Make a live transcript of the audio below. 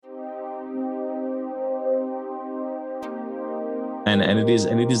And it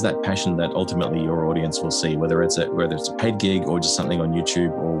is that passion that ultimately your audience will see, whether it's a paid gig or just something on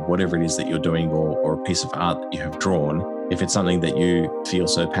YouTube or whatever it is that you're doing, or a piece of art that you have drawn. If it's something that you feel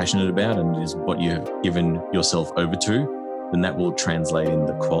so passionate about and is what you have given yourself over to, then that will translate in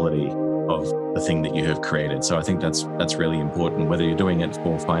the quality of the thing that you have created. So I think that's really important, whether you're doing it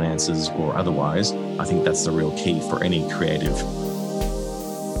for finances or otherwise. I think that's the real key for any creative.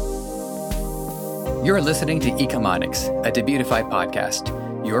 You're listening to Ecomonics, a Debutify podcast,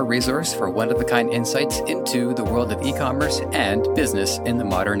 your resource for one-of-a-kind insights into the world of e-commerce and business in the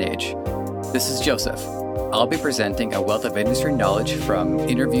modern age. This is Joseph. I'll be presenting a wealth of industry knowledge from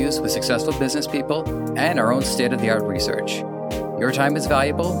interviews with successful business people and our own state-of-the-art research. Your time is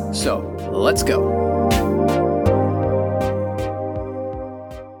valuable, so let's go.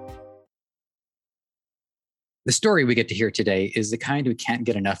 The story we get to hear today is the kind we can't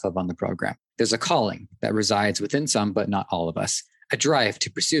get enough of on the program. There's a calling that resides within some, but not all of us, a drive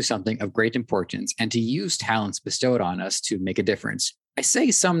to pursue something of great importance and to use talents bestowed on us to make a difference. I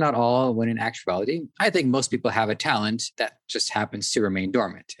say some, not all, when in actuality, I think most people have a talent that just happens to remain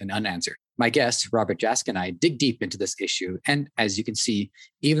dormant and unanswered. My guest, Robert Jask, and I dig deep into this issue. And as you can see,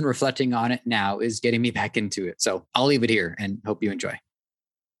 even reflecting on it now is getting me back into it. So I'll leave it here and hope you enjoy.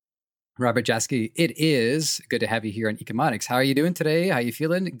 Robert Jask, it is good to have you here on Ecomonics. How are you doing today? How are you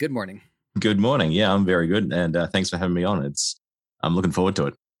feeling? Good morning. Good morning. Yeah, I'm very good. And thanks for having me on. I'm looking forward to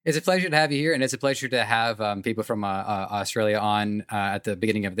it. It's a pleasure to have you here. And it's a pleasure to have people from Australia on at the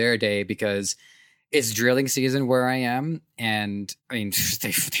beginning of their day, because it's drilling season where I am. And I mean,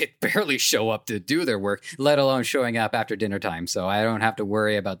 they barely show up to do their work, let alone showing up after dinner time. So I don't have to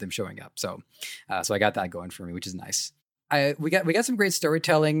worry about them showing up. So I got that going for me, which is nice. We got some great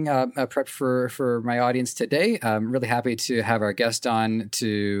storytelling prep for my audience today. I'm really happy to have our guest on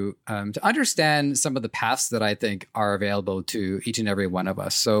to understand some of the paths that I think are available to each and every one of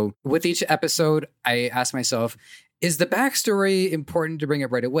us. So with each episode, I ask myself, is the backstory important to bring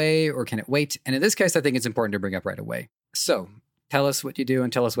up right away, or can it wait? And in this case, I think it's important to bring up right away. So tell us what you do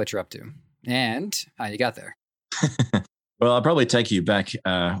and tell us what you're up to and how you got there. Well, I'll probably take you back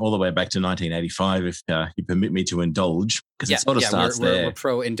all the way back to 1985, if you permit me to indulge, because it sort of starts there. We're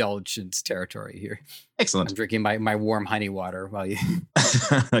pro-indulgence territory here. Excellent. I'm drinking my warm honey water while you...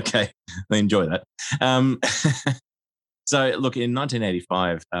 Okay, I enjoy that. So, look, in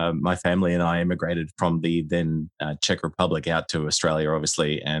 1985, my family and I immigrated from the then Czech Republic out to Australia,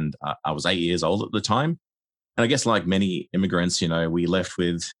 obviously, and I was 8 years old at the time. And I guess like many immigrants, we left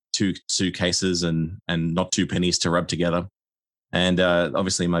with 2 suitcases and not 2 pennies to rub together. And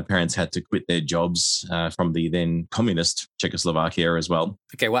obviously my parents had to quit their jobs from the then communist Czechoslovakia as well.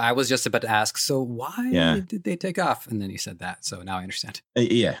 Okay, well, I was just about to ask, so why did they take off? And then you said that, so now I understand.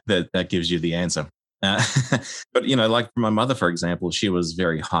 Yeah, that gives you the answer. But, like my mother, for example, she was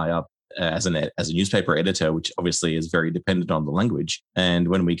very high up as a newspaper editor, which obviously is very dependent on the language. And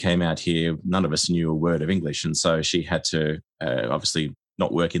when we came out here, none of us knew a word of English. And so she had to obviously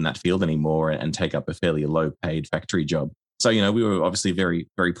not work in that field anymore and take up a fairly low paid factory job. So, we were obviously very,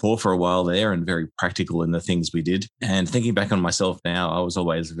 very poor for a while there and very practical in the things we did. And thinking back on myself now, I was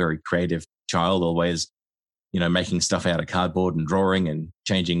always a very creative child, always, making stuff out of cardboard and drawing and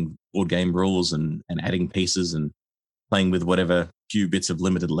changing board game rules and adding pieces and playing with whatever few bits of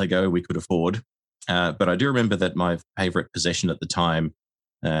limited Lego we could afford. But I do remember that my favorite possession at the time,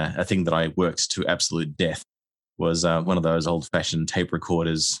 a thing that I worked to absolute death, was one of those old-fashioned tape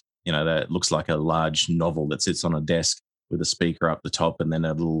recorders, that looks like a large novel that sits on a desk with a speaker up the top and then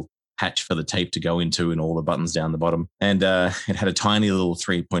a little hatch for the tape to go into and all the buttons down the bottom. And it had a tiny little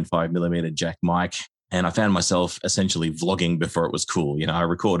 3.5 millimeter jack mic. And I found myself essentially vlogging before it was cool. I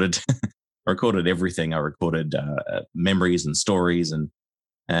recorded everything. I recorded memories and stories, and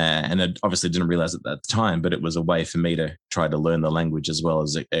I obviously didn't realize it at the time, but it was a way for me to try to learn the language as well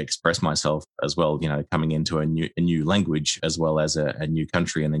as express myself as well, coming into a new language as well as a new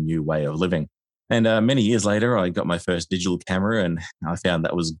country and a new way of living. And many years later, I got my first digital camera, and I found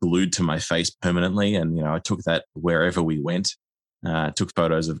that was glued to my face permanently. And, I took that wherever we went, took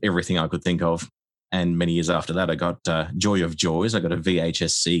photos of everything I could think of. And many years after that, I got joy of joys. I got a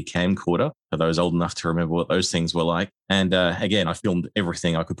VHS-C camcorder, for those old enough to remember what those things were like. And again, I filmed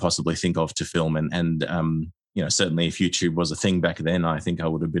everything I could possibly think of to film. And certainly if YouTube was a thing back then, I think I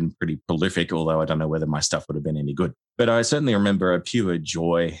would have been pretty prolific, although I don't know whether my stuff would have been any good. But I certainly remember a pure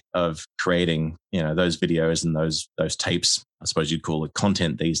joy of creating, those videos and those tapes. I suppose you'd call it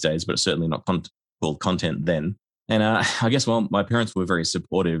content these days, but it's certainly not called content then. And I guess, my parents were very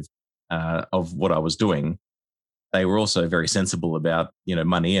supportive of what I was doing. They were also very sensible about,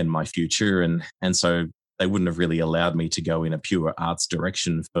 money and my future. And so they wouldn't have really allowed me to go in a pure arts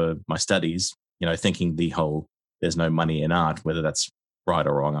direction for my studies, thinking the whole there's no money in art, whether that's right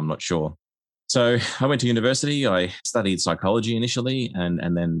or wrong, I'm not sure. So I went to university. I studied psychology initially,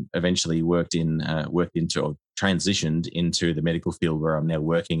 and then eventually transitioned into the medical field, where I'm now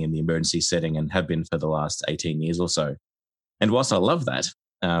working in the emergency setting and have been for the last 18 years or so. And whilst I love that,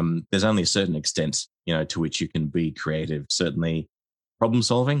 there's only a certain extent, to which you can be creative. Certainly, problem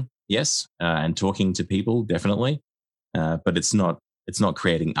solving, yes, and talking to people, definitely, but it's not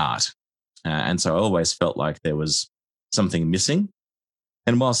creating art. And so I always felt like there was something missing.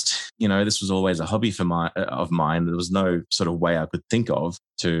 And whilst, this was always a hobby of mine, there was no sort of way I could think of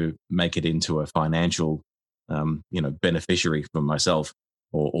to make it into a financial, beneficiary for myself,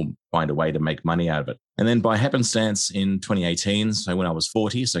 or find a way to make money out of it. And then by happenstance in 2018, so when I was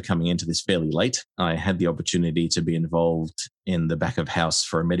 40, so coming into this fairly late, I had the opportunity to be involved in the back of house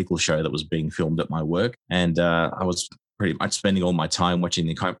for a medical show that was being filmed at my work. And I was pretty much spending all my time watching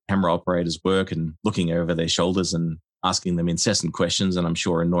the camera operators work and looking over their shoulders and asking them incessant questions, and I'm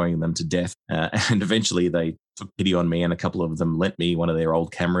sure annoying them to death. And eventually they took pity on me, and a couple of them lent me one of their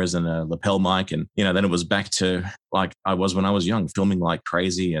old cameras and a lapel mic. And, then it was back to like I was when I was young, filming like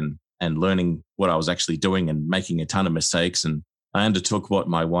crazy and learning what I was actually doing and making a ton of mistakes. And I undertook what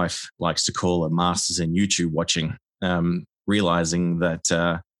my wife likes to call a master's in YouTube watching, realizing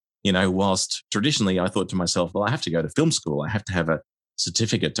that, whilst traditionally I thought to myself, well, I have to go to film school. I have to have a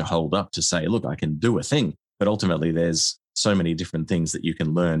certificate to hold up to say, look, I can do a thing. But ultimately, there's so many different things that you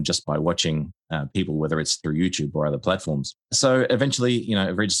can learn just by watching people, whether it's through YouTube or other platforms. So eventually,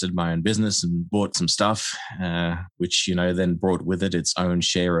 I registered my own business and bought some stuff, which, then brought with it its own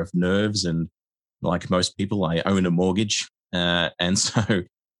share of nerves. And like most people, I own a mortgage. And so,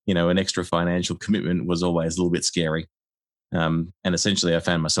 an extra financial commitment was always a little bit scary. And essentially, I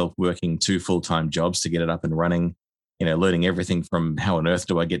found myself working 2 full-time jobs to get it up and running. Learning everything from how on earth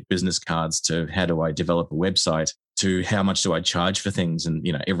do I get business cards to how do I develop a website to how much do I charge for things, and,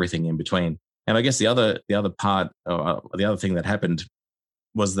 everything in between. And I guess the other part, the other thing that happened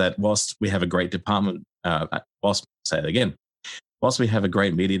was that whilst we have a great department, whilst we have a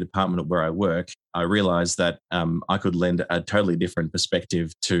great media department where I work, I realized that I could lend a totally different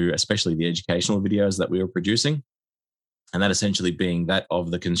perspective to especially the educational videos that we were producing. And that essentially being that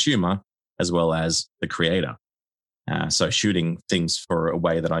of the consumer as well as the creator. So shooting things for a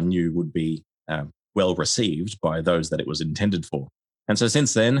way that I knew would be well received by those that it was intended for. And so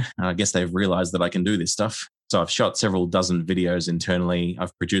since then, I guess they've realized that I can do this stuff. So I've shot several dozen videos internally.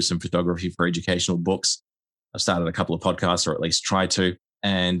 I've produced some photography for educational books. I've started a couple of podcasts, or at least tried to.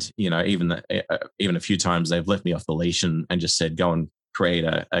 And, even a few times they've left me off the leash and just said, go and create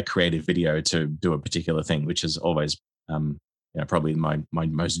a creative video to do a particular thing, which is always probably my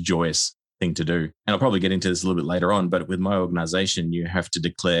most joyous thing to do. And I'll probably get into this a little bit later on, but with my organization, you have to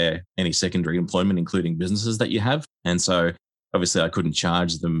declare any secondary employment, including businesses that you have. And so obviously I couldn't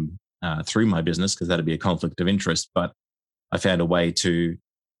charge them through my business because that'd be a conflict of interest, but I found a way to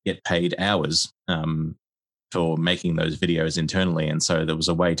get paid hours for making those videos internally. And so there was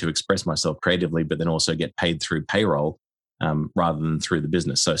a way to express myself creatively, but then also get paid through payroll rather than through the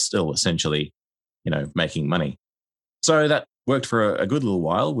business. So still essentially, making money. So that worked for a good little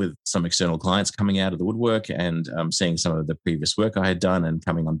while with some external clients coming out of the woodwork and seeing some of the previous work I had done and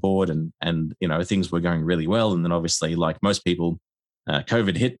coming on board, and things were going really well. And then obviously, like most people,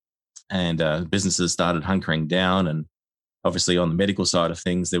 COVID hit and businesses started hunkering down. And obviously on the medical side of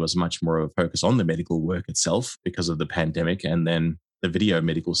things, there was much more of a focus on the medical work itself because of the pandemic. And then the video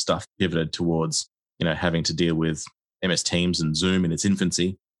medical stuff pivoted towards, having to deal with MS Teams and Zoom in its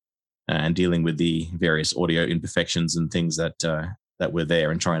infancy, and dealing with the various audio imperfections and things that were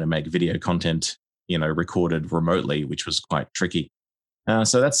there, and trying to make video content, recorded remotely, which was quite tricky.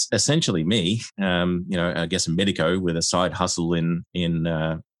 So that's essentially me. I guess a medico with a side hustle in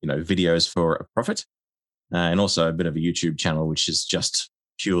videos for a profit, and also a bit of a YouTube channel, which is just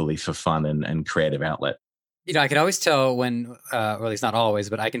purely for fun and creative outlet. I can always tell when, or at least not always,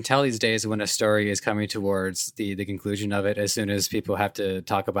 but I can tell these days when a story is coming towards the conclusion of it as soon as people have to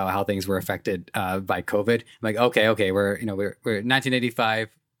talk about how things were affected by COVID. I'm like, okay, we're 1985.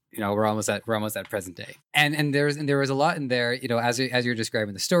 We're almost at present day. And there was a lot in there, as you're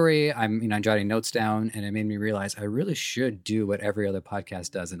describing the story, I'm jotting notes down, and it made me realize I really should do what every other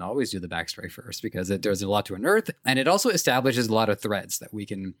podcast does and always do the backstory first, because there's a lot to unearth, and it also establishes a lot of threads that we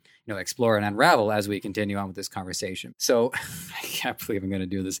can explore and unravel as we continue on with this conversation. So I can't believe I'm going to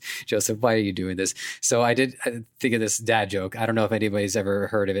do this, Joseph. Why are you doing this? So I think of this dad joke. I don't know if anybody's ever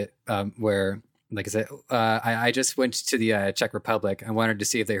heard of it, where, like I said, I just went to the Czech Republic. I wanted to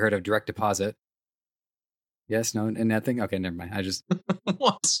see if they heard of direct deposit. Yes, no, and nothing. Okay, never mind. I just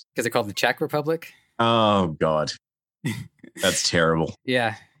What? because they called the Czech Republic. Oh God, that's terrible.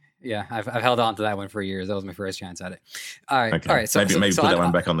 Yeah, yeah. I've held on to that one for years. That was my first chance at it. All right, Okay, all right. So maybe so put that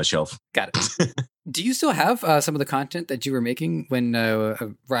one back on the shelf. got it. Do you still have some of the content that you were making when?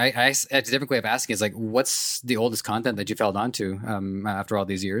 Right, a different way of asking is like, what's the oldest content that you've held on to after all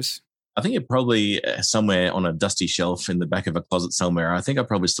these years? I think it probably somewhere on a dusty shelf in the back of a closet somewhere. I think I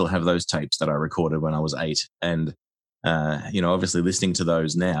probably still have those tapes that I recorded when I was 8. And, obviously listening to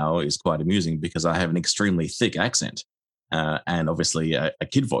those now is quite amusing because I have an extremely thick accent and obviously a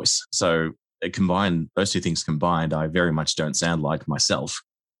kid voice. So those two things combined, I very much don't sound like myself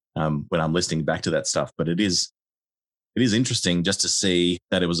when I'm listening back to that stuff. But it is interesting just to see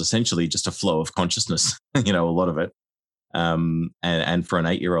that it was essentially just a flow of consciousness, a lot of it. And for an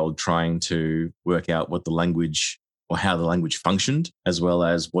 8-year-old trying to work out what the language or how the language functioned, as well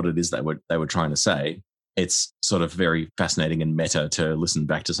as what it is that they were trying to say, it's sort of very fascinating and meta to listen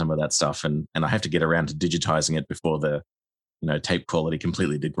back to some of that stuff. And I have to get around to digitizing it before the tape quality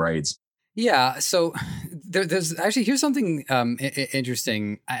completely degrades. Yeah, so there's actually here's something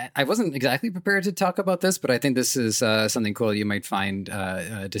interesting. I wasn't exactly prepared to talk about this, but I think this is something cool you might find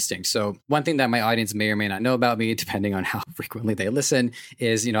distinct. So one thing that my audience may or may not know about me, depending on how frequently they listen,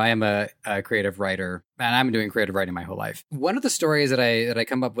 is I am a creative writer, and I've been doing creative writing my whole life. One of the stories that I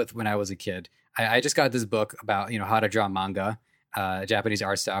come up with when I was a kid, I just got this book about how to draw manga, Japanese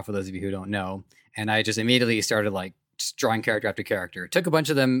art style. For those of you who don't know, and I just immediately started just drawing character after character. Took a bunch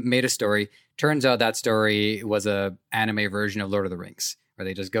of them, made a story. Turns out that story was a anime version of Lord of the Rings, where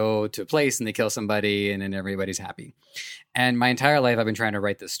they just go to a place and they kill somebody and then everybody's happy. And my entire life, I've been trying to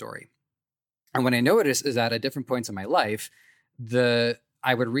write this story. And what I noticed is that at different points in my life,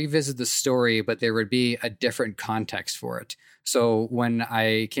 I would revisit the story, but there would be a different context for it. So when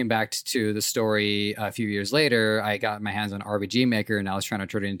I came back to the story a few years later, I got my hands on RPG Maker and I was trying to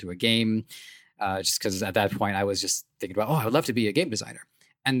turn it into a game. Just because at that point I was just thinking about, I would love to be a game designer.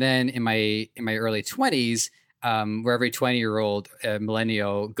 And then in my early 20s, where every 20-year-old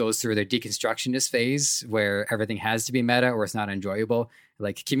millennial goes through their deconstructionist phase, where everything has to be meta or it's not enjoyable.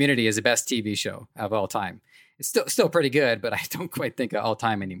 Like Community is the best TV show of all time. It's still pretty good, but I don't quite think of all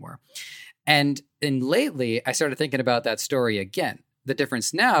time anymore. And lately, I started thinking about that story again. The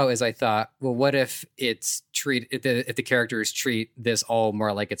difference now is I thought, well, what if if the characters treat this all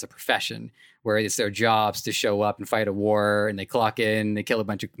more like it's a profession, where it's their jobs to show up and fight a war, and they clock in, they kill a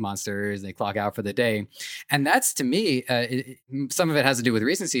bunch of monsters, and they clock out for the day. And that's, to me, some of it has to do with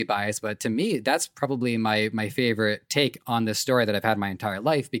recency bias, but to me, that's probably my favorite take on this story that I've had my entire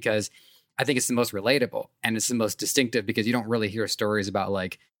life, because I think it's the most relatable and it's the most distinctive, because you don't really hear stories about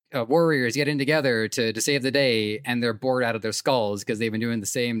warriors getting together to save the day and they're bored out of their skulls because they've been doing the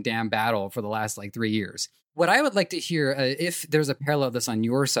same damn battle for the last 3 years. What I would like to hear, if there's a parallel of this on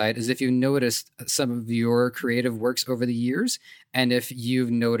your side, is if you noticed some of your creative works over the years, and if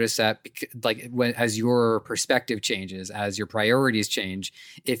you've noticed that, as your perspective changes, as your priorities change,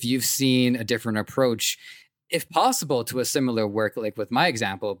 if you've seen a different approach, if possible, to a similar work, like with my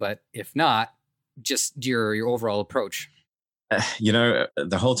example, but if not, just your overall approach. The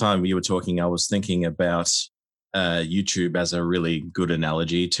whole time you were talking, I was thinking about YouTube as a really good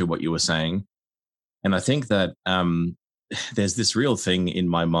analogy to what you were saying. And I think that there's this real thing in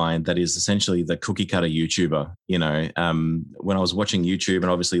my mind that is essentially the cookie cutter YouTuber. When I was watching YouTube and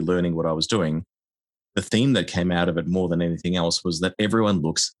obviously learning what I was doing, the theme that came out of it more than anything else was that everyone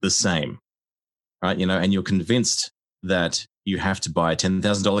looks the same, right? And you're convinced that you have to buy a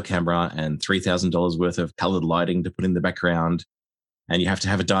 $10,000 camera and $3,000 worth of colored lighting to put in the background. And you have to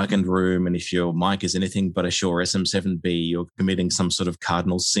have a darkened room. And if your mic is anything but a Shure SM7B, you're committing some sort of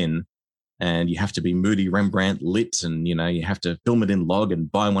cardinal sin. And you have to be Moody Rembrandt lit, and, you have to film it in log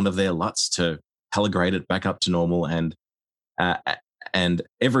and buy one of their LUTs to calibrate it back up to normal. And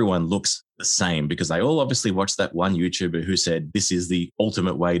everyone looks the same because they all obviously watched that one YouTuber who said, this is the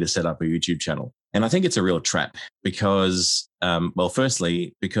ultimate way to set up a YouTube channel. And I think it's a real trap because,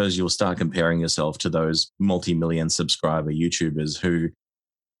 firstly, because you'll start comparing yourself to those multi-million subscriber YouTubers who,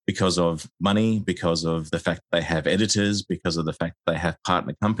 because of money, because of the fact they have editors, because of the fact they have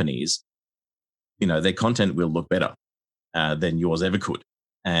partner companies, their content will look better than yours ever could.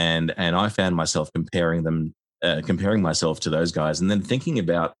 And I found myself comparing myself to those guys and then thinking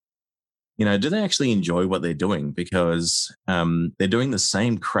about, do they actually enjoy what they're doing? Because they're doing the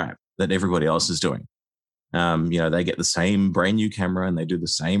same crap that everybody else is doing. They get the same brand new camera and they do the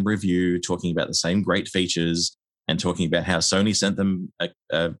same review, talking about the same great features and talking about how Sony sent them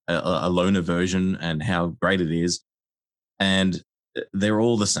a loaner version and how great it is. And they're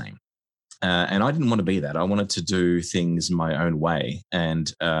all the same. And I didn't want to be that. I wanted to do things my own way.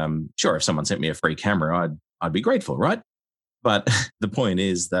 And sure, if someone sent me a free camera, I'd be grateful, right? But the point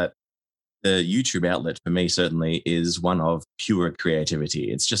is that the YouTube outlet for me certainly is one of pure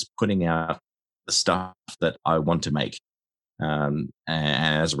creativity. It's just putting out the stuff that I want to make. And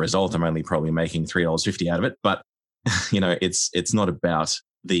as a result, I'm only probably making $3.50 out of it. But it's not about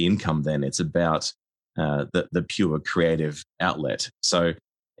the income. Then it's about the pure creative outlet. So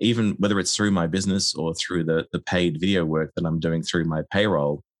even whether it's through my business or through the paid video work that I'm doing through my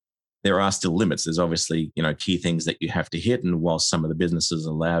payroll, there are still limits. There's obviously key things that you have to hit, and whilst some of the businesses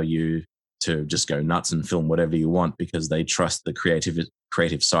allow you to just go nuts and film whatever you want because they trust the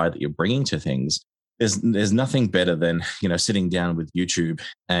creative side that you're bringing to things, there's nothing better than sitting down with YouTube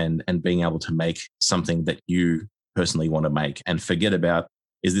and being able to make something that you personally want to make, and forget about,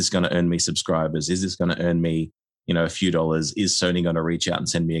 is this going to earn me subscribers? Is this going to earn me a few dollars? Is Sony going to reach out and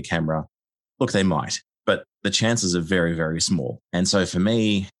send me a camera? Look, they might, but the chances are very, very small. And so for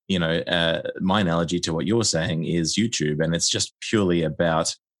me, my analogy to what you're saying is YouTube, and it's just purely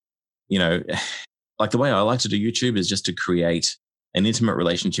about, like the way I like to do YouTube is just to create an intimate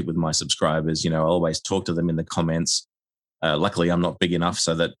relationship with my subscribers. I always talk to them in the comments. Luckily, I'm not big enough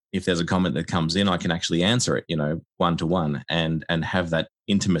so that if there's a comment that comes in, I can actually answer it, one-to-one, and have that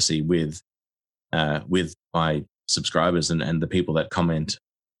intimacy with my subscribers and the people that comment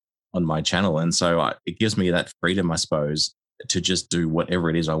on my channel. And so it gives me that freedom, I suppose, to just do whatever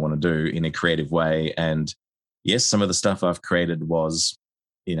it is I want to do in a creative way. And yes, some of the stuff I've created was,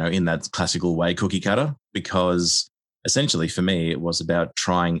 in that classical way, cookie cutter, because essentially for me, it was about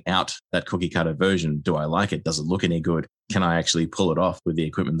trying out that cookie cutter version. Do I like it? Does it look any good? Can I actually pull it off with the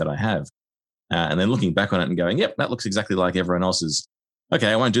equipment that I have? And then looking back on it and going, yep, that looks exactly like everyone else's. Okay,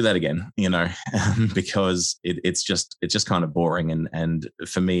 I won't do that again, because it's just kind of boring. And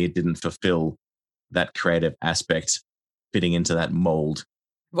for me, it didn't fulfill that creative aspect fitting into that mold.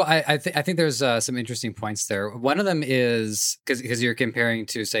 Well, I think there's some interesting points there. One of them is because you're comparing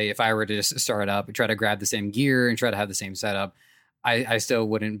to, say, if I were to just start up and try to grab the same gear and try to have the same setup, I still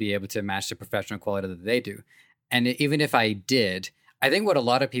wouldn't be able to match the professional quality that they do. And even if I did, I think what a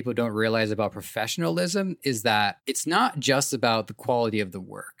lot of people don't realize about professionalism is that it's not just about the quality of the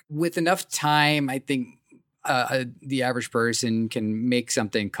work. With enough time, I think the average person can make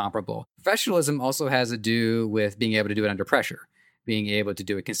something comparable. Professionalism also has to do with being able to do it under pressure, being able to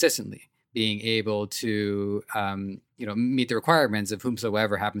do it consistently, being able to meet the requirements of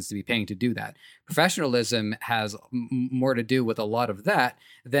whomsoever happens to be paying to do that. Professionalism has more to do with a lot of that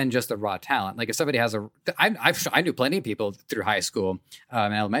than just the raw talent. Like if somebody has I knew plenty of people through high school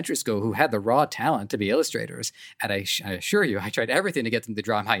and elementary school who had the raw talent to be illustrators, and I assure you, I tried everything to get them to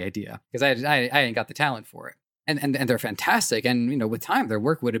draw my idea because I ain't got the talent for it. And they're fantastic. And, with time, their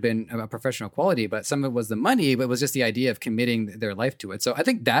work would have been a professional quality, but some of it was the money, but it was just the idea of committing their life to it. So I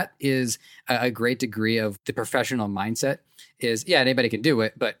think that is a great degree of the professional mindset is, yeah, anybody can do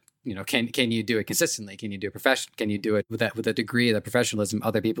it, but, can you do it consistently? Can you do it Can you do it with a degree of the professionalism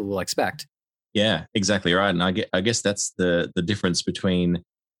other people will expect? Yeah, exactly right. And I guess that's the difference between,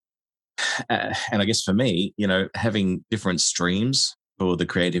 and I guess for me, having different streams for the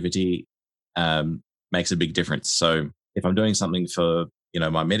creativity, makes a big difference. So if I'm doing something for,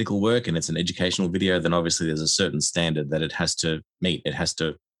 my medical work and it's an educational video, then obviously there's a certain standard that it has to meet. It has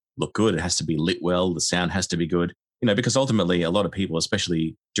to look good. It has to be lit well. The sound has to be good, because ultimately a lot of people,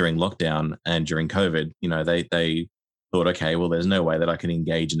 especially during lockdown and during COVID, they thought, okay, well, there's no way that I can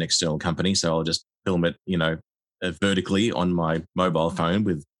engage an external company. So I'll just film it, vertically on my mobile phone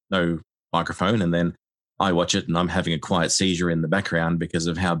with no microphone. And then I watch it and I'm having a quiet seizure in the background because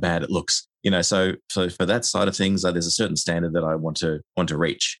of how bad it looks. So for that side of things, there's a certain standard that I want to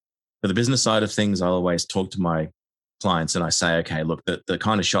reach. For the business side of things, I always talk to my clients and I say, okay, look, the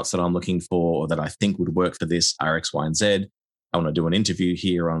kind of shots that I'm looking for or that I think would work for this are X, Y, and Z. I want to do an interview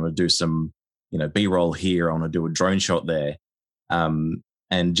here. I want to do some, B-roll here. I want to do a drone shot there. And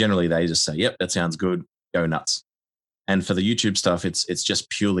generally they just say, yep, that sounds good. Go nuts. And for the YouTube stuff, it's just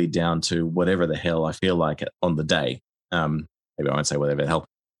purely down to whatever the hell I feel like on the day. Maybe I won't say whatever the hell.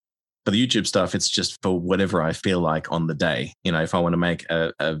 For the YouTube stuff, it's just for whatever I feel like on the day. If I want to make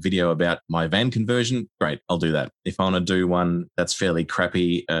a video about my van conversion, great, I'll do that. If I want to do one that's fairly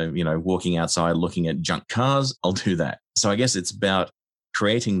crappy, walking outside looking at junk cars, I'll do that. So I guess it's about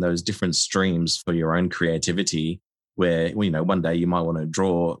creating those different streams for your own creativity where, one day you might want to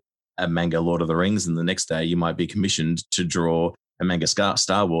draw a manga Lord of the Rings and the next day you might be commissioned to draw a manga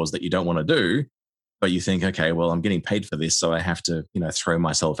Star Wars that you don't want to do. But you think, okay, well, I'm getting paid for this, so I have to, throw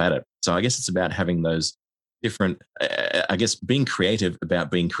myself at it. So I guess it's about having those different, being creative about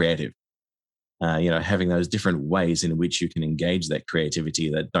being creative. Having those different ways in which you can engage that creativity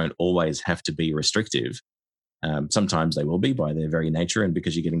that don't always have to be restrictive. Sometimes they will be by their very nature, and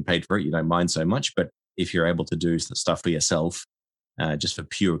because you're getting paid for it, you don't mind so much. But if you're able to do stuff for yourself, just for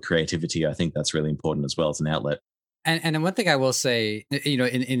pure creativity, I think that's really important as well as an outlet. And one thing I will say,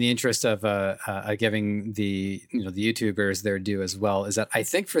 in the interest of giving the the YouTubers their due as well, is that I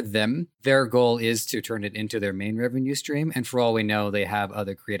think for them, their goal is to turn it into their main revenue stream. And for all we know, they have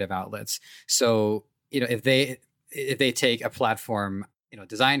other creative outlets. So if they take a platform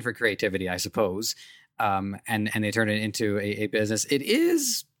designed for creativity, I suppose, and they turn it into a business, it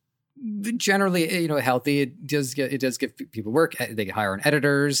is generally healthy. It does give people work. They can hire on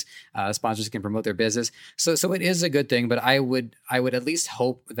editors, sponsors can promote their business, so it is a good thing. But I would at least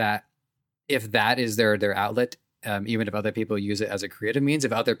hope that if that is their outlet, even if other people use it as a creative means,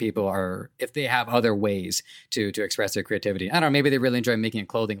 if they have other ways to express their creativity, I don't know, maybe they really enjoy making a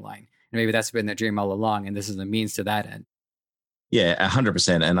clothing line, and maybe that's been their dream all along, and this is the means to that end. Yeah,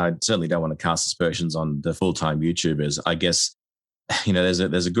 100%. And I certainly don't want to cast aspersions on the full-time YouTubers. I guess there's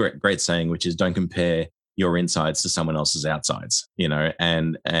a great saying, which is don't compare your insides to someone else's outsides,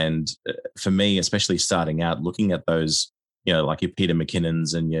 and for me, especially starting out, looking at those, like your Peter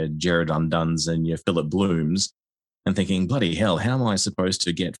McKinnons and your Jared Unduns and your Philip Blooms, and thinking, bloody hell, how am I supposed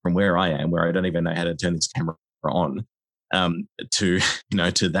to get from where I am, where I don't even know how to turn this camera on, to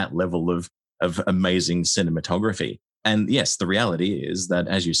that level of amazing cinematography. And yes, the reality is that,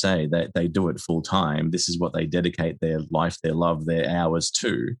 as you say, that they do it full time. This is what they dedicate their life, their love, their hours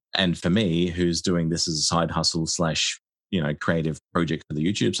to. And for me, who's doing this as a side hustle / creative project for the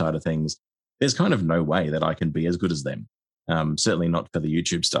YouTube side of things, there's kind of no way that I can be as good as them. Certainly not for the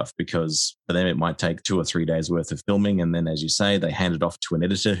YouTube stuff, because for them, it might take 2 or 3 days worth of filming. And then, as you say, they hand it off to an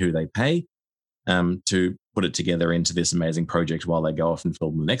editor who they pay to put it together into this amazing project while they go off and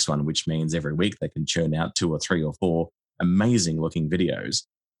film the next one, which means every week they can churn out 2 or 3 or 4 amazing looking videos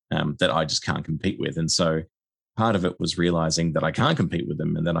that I just can't compete with. And so part of it was realizing that I can't compete with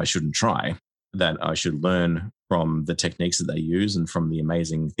them and that I shouldn't try, that I should learn from the techniques that they use and from the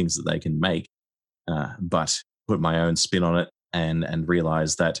amazing things that they can make, but put my own spin on it and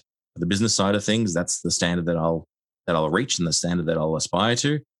realize that the business side of things, that's the standard that I'll reach and the standard that I'll aspire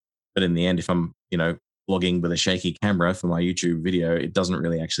to. But in the end, if I'm, vlogging with a shaky camera for my YouTube video, it doesn't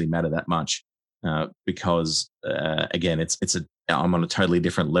really actually matter that much because, again, I'm on a totally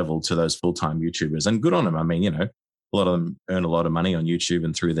different level to those full-time YouTubers, and good on them. I mean, a lot of them earn a lot of money on YouTube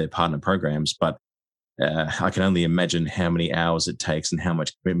and through their partner programs, but I can only imagine how many hours it takes and how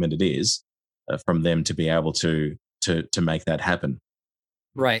much commitment it is from them to be able to make that happen.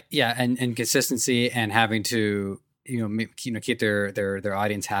 Right. Yeah. And consistency and having to, keep their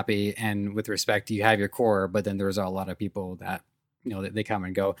audience happy. And with respect, you have your core, but then there's a lot of people that, they come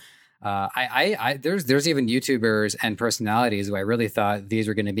and go. There's even YouTubers and personalities who I really thought these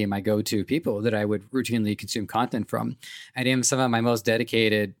were going to be my go-to people that I would routinely consume content from. And even some of my most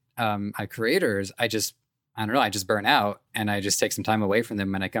dedicated creators, I just burn out and I just take some time away from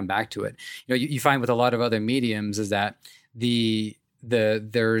them and I come back to it. You find with a lot of other mediums is that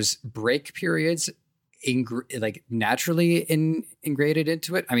there's break periods naturally integrated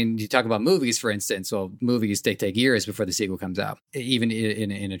into it. I mean, you talk about movies, for instance. Well, movies take years before the sequel comes out. Even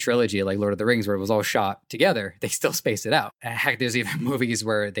in a trilogy like Lord of the Rings, where it was all shot together, they still space it out. Heck, there's even movies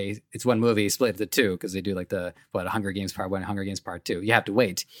where it's one movie split into 2 because they do like Hunger Games Part 1, Hunger Games Part 2. You have to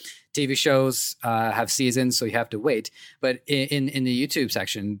wait. TV shows have seasons, so you have to wait. But in the YouTube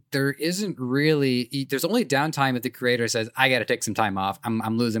section, there isn't really. There's only downtime if the creator says, "I got to take some time off.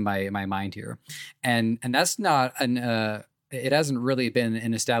 I'm losing my mind here," and that's not it hasn't really been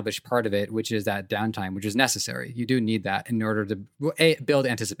an established part of it, which is that downtime, which is necessary. You do need that in order to build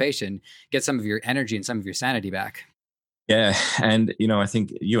anticipation, get some of your energy and some of your sanity back. Yeah, and I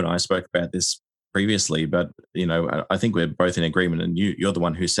think you and I spoke about this previously, but I think we're both in agreement, and you're the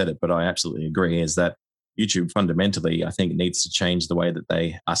one who said it, but I absolutely agree, is that YouTube fundamentally, I think, needs to change the way that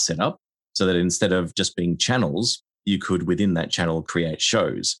they are set up so that instead of just being channels, you could within that channel create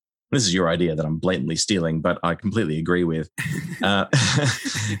shows. This is your idea that I'm blatantly stealing, but I completely agree with,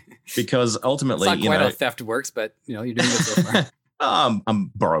 because ultimately, it's not quite how theft works, but you're doing it so far. I'm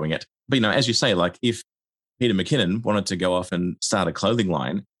borrowing it, but as you say, like if Peter McKinnon wanted to go off and start a clothing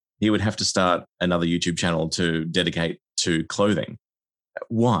line, he would have to start another YouTube channel to dedicate to clothing.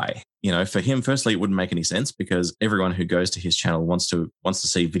 Why? For him, firstly, it wouldn't make any sense because everyone who goes to his channel wants to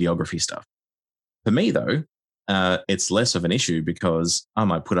see videography stuff. For me, though, it's less of an issue because I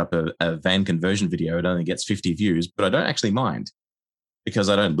might put up a van conversion video. It only gets 50 views, but I don't actually mind because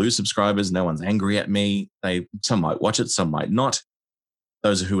I don't lose subscribers. No one's angry at me. Some might watch it, some might not.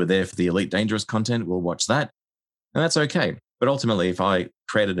 Those who are there for the Elite Dangerous content will watch that, and that's okay. But ultimately, if I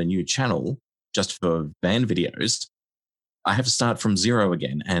created a new channel just for band videos, I have to start from zero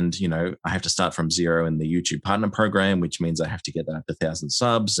again. And, I have to start from zero in the YouTube partner program, which means I have to get that up to 1,000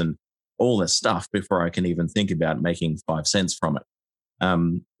 subs and all this stuff before I can even think about making 5 cents from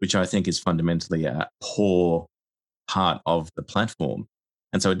it, which I think is fundamentally a poor part of the platform.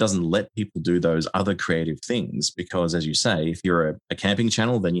 And so it doesn't let people do those other creative things because, as you say, if you're a camping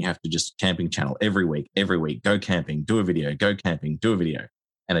channel, then you have to just camping channel every week, go camping, do a video, go camping, do a video.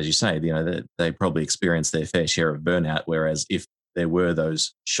 And as you say, they probably experience their fair share of burnout. Whereas if there were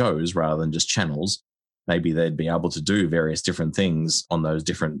those shows rather than just channels, maybe they'd be able to do various different things on those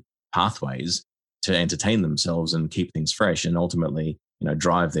different pathways to entertain themselves and keep things fresh and ultimately,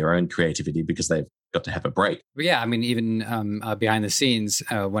 drive their own creativity because they've got to have a break. But yeah, I mean, even behind the scenes,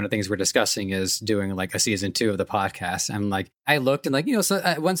 one of the things we're discussing is doing like a season 2 of the podcast. I'm like, I looked and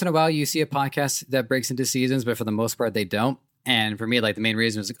once in a while you see a podcast that breaks into seasons, but for the most part they don't. And for me, like the main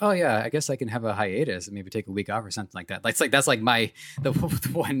reason was like, oh yeah, I guess I can have a hiatus and maybe take a week off or something like that. That's that's like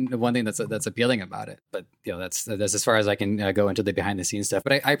the one thing that's appealing about it. But that's as far as I can go into the behind the scenes stuff.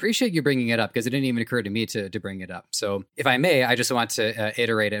 But I appreciate you bringing it up because it didn't even occur to me to bring it up. So if I may, I just want to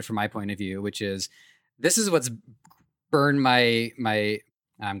iterate it from my point of view, which is this is what's burned my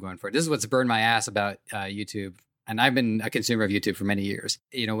I'm going for it. This is what's burned my ass about YouTube. And I've been a consumer of YouTube for many years.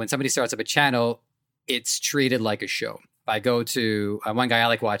 When somebody starts up a channel, it's treated like a show. I go to one guy I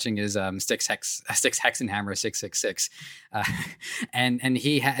like watching is Sticks Hexenhammer 666, and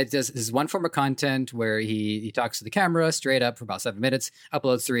he does his one form of content where he talks to the camera straight up for about 7 minutes,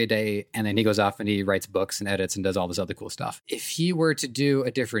 uploads 3 a day, and then he goes off and he writes books and edits and does all this other cool stuff. If he were to do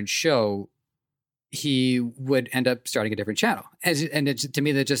a different show, he would end up starting a different channel. To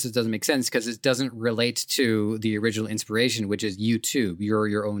me, that just doesn't make sense because it doesn't relate to the original inspiration, which is YouTube,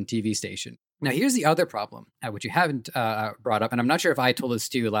 your own TV station. Now, here's the other problem, which you haven't brought up, and I'm not sure if I told this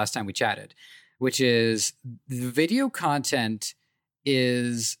to you last time we chatted, which is the video content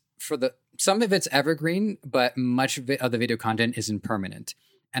is some of it's evergreen, but much of the video content is impermanent.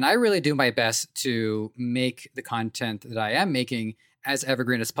 And I really do my best to make the content that I am making as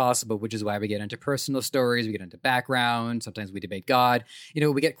evergreen as possible, which is why we get into personal stories, we get into background, sometimes we debate God.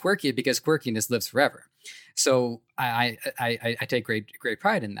 We get quirky because quirkiness lives forever. So I take great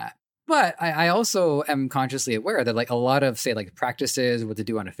pride in that. But I also am consciously aware that like a lot of, say, like practices, what to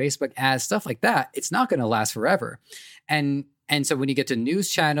do on a Facebook ad, stuff like that, it's not going to last forever. And so when you get to news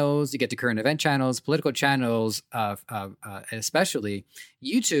channels, you get to current event channels, political channels, especially,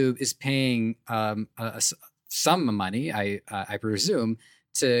 YouTube is paying some money, I presume,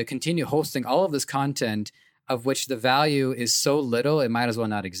 to continue hosting all of this content of which the value is so little, it might as well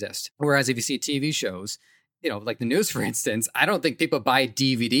not exist. Whereas if you see TV shows, like the news, for instance, I don't think people buy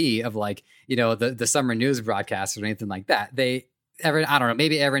DVD of like, the summer news broadcasts or anything like that. I don't know,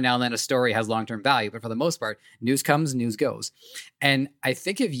 maybe every now and then a story has long-term value, but for the most part, news comes, news goes. And I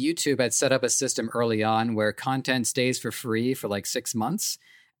think if YouTube had set up a system early on where content stays for free for like 6 months,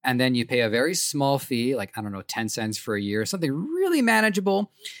 and then you pay a very small fee, like, 10 cents for a year, something really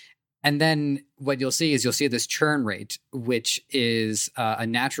manageable. And then what you'll see is this churn rate, which is a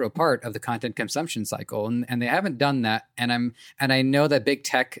natural part of the content consumption cycle. And they haven't done that. And I know that big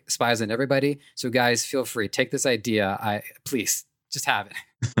tech spies on everybody. So guys, feel free, take this idea. Please just have it.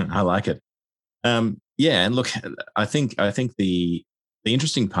 I like it. Yeah. And look, I think the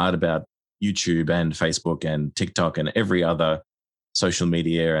interesting part about YouTube and Facebook and TikTok and every other social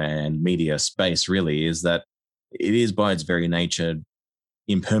media and media space really is that it is by its very nature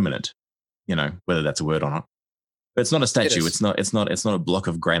impermanent, whether that's a word or not. But it's not a statue. It's not a block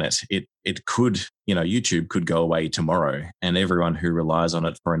of granite. It could, YouTube could go away tomorrow, and everyone who relies on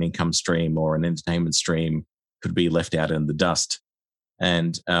it for an income stream or an entertainment stream could be left out in the dust.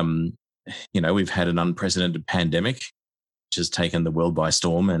 And we've had an unprecedented pandemic which has taken the world by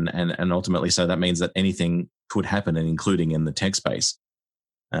storm, and ultimately, so that means that anything could happen, and including in the tech space.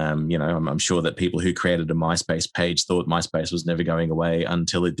 I'm sure that people who created a MySpace page thought MySpace was never going away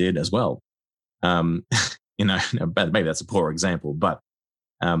until it did as well. Maybe that's a poor example, but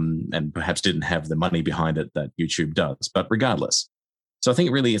and perhaps didn't have the money behind it that YouTube does. But regardless, so I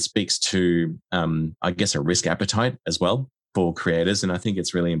think really it speaks to, I guess, a risk appetite as well for creators, and I think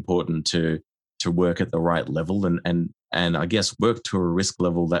it's really important to work at the right level and I guess work to a risk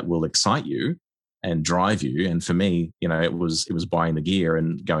level that will excite you and drive you. And for me, it was buying the gear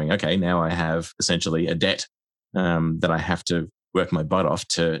and going, okay, now I have essentially a debt that I have to work my butt off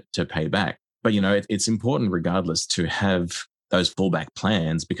to pay back. But, it's important regardless to have those fallback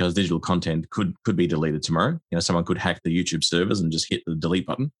plans, because digital content could be deleted tomorrow. Someone could hack the YouTube servers and just hit the delete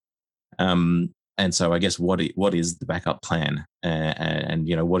button. And so I guess what is the backup plan? And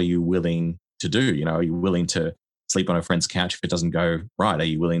what are you willing to do? Are you willing to sleep on a friend's couch if it doesn't go right? Are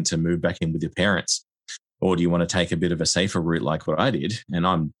you willing to move back in with your parents? Or do you want to take a bit of a safer route like what I did? And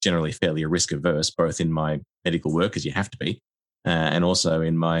I'm generally fairly risk averse, both in my medical work, as you have to be, and also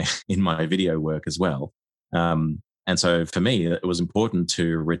in my video work as well. And so for me, it was important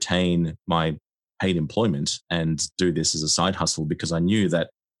to retain my paid employment and do this as a side hustle, because I knew that,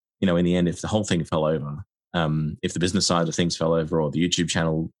 in the end, if the whole thing fell over, if the business side of things fell over, or the YouTube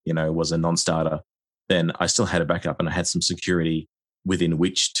channel, was a non-starter, then I still had a backup and I had some security within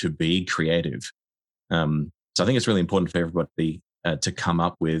which to be creative. So I think it's really important for everybody to come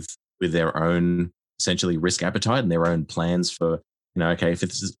up with their own essentially risk appetite and their own plans for, okay, if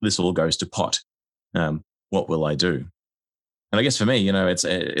this all goes to pot, what will I do? And I guess for me,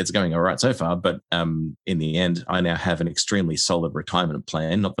 it's going all right so far, but in the end, I now have an extremely solid retirement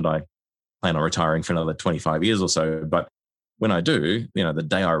plan. Not that I plan on retiring for another 25 years or so, but when I do, the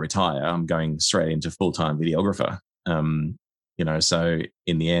day I retire, I'm going straight into full-time videographer. So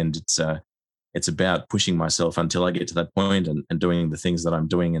in the end, it's about pushing myself until I get to that point and doing the things that I'm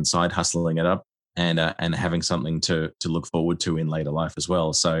doing and side hustling it up and having something to look forward to in later life as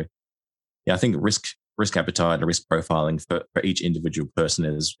well. So yeah, I think risk appetite and risk profiling for each individual person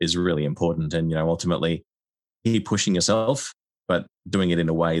is really important. And, ultimately keep pushing yourself, but doing it in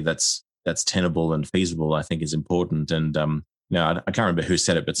a way that's tenable and feasible, I think is important. And, I can't remember who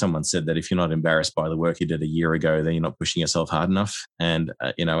said it, but someone said that if you're not embarrassed by the work you did a year ago, then you're not pushing yourself hard enough. And,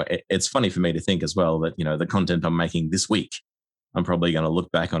 it's funny for me to think as well that, the content I'm making this week, I'm probably going to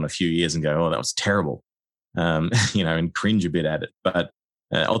look back on a few years and go, oh, that was terrible, and cringe a bit at it. But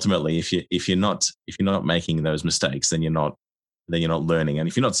ultimately, if you're not making those mistakes, then you're not learning. And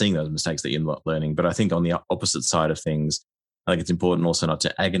if you're not seeing those mistakes, that you're not learning. But I think on the opposite side of things, I think it's important also not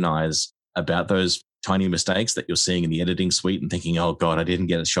to agonize about those tiny mistakes that you're seeing in the editing suite and thinking, oh God, I didn't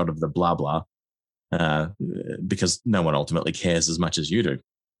get a shot of the blah, blah, because no one ultimately cares as much as you do.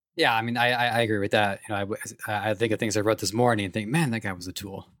 Yeah, I mean, I agree with that. I think of things I wrote this morning and think, man, that guy was a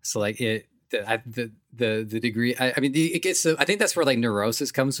tool. So like the degree, I mean, it gets. I think that's where like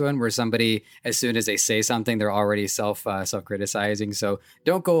neurosis comes from, where somebody, as soon as they say something, they're already self criticizing. So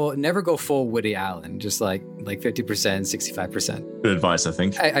never go full Woody Allen, just like 50%, 65%. Good advice, I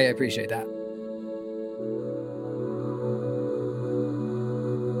think. I appreciate that.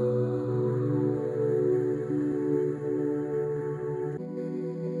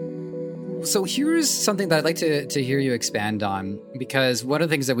 So here's something that I'd like to hear you expand on, because one of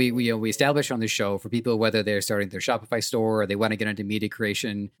the things that we establish on the show for people, whether they're starting their Shopify store or they want to get into media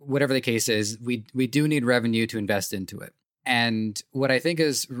creation, whatever the case is, we do need revenue to invest into it. And what I think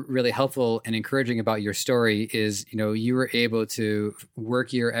is really helpful and encouraging about your story is, you were able to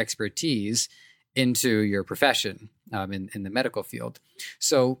work your expertise into your profession in the medical field.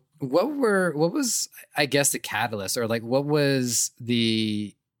 So what was, I guess, the catalyst, or like what was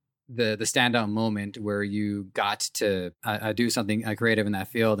the standout moment where you got to do something creative in that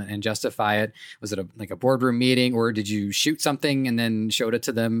field and justify it? Was it like a boardroom meeting, or did you shoot something and then showed it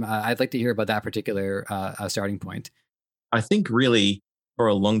to them? I'd like to hear about that particular starting point. I think really for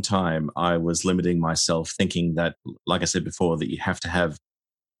a long time, I was limiting myself, thinking that, like I said before, that you have to have,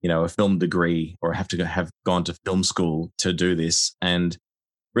 a film degree or have to have gone to film school to do this. And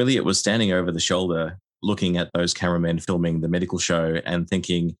really it was standing over the shoulder, looking at those cameramen filming the medical show and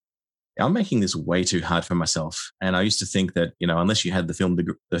thinking, I'm making this way too hard for myself. And I used to think that, unless you had the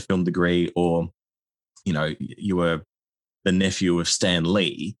film degree or, you were the nephew of Stan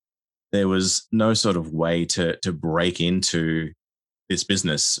Lee, there was no sort of way to break into this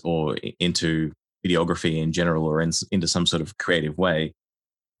business or into videography in general or into some sort of creative way.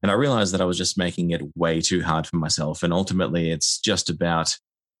 And I realized that I was just making it way too hard for myself. And ultimately, it's just about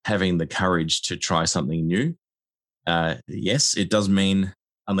having the courage to try something new. Yes, it does mean,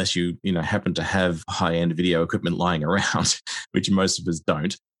 unless you happen to have high-end video equipment lying around, which most of us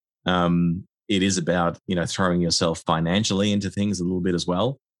don't, it is about throwing yourself financially into things a little bit as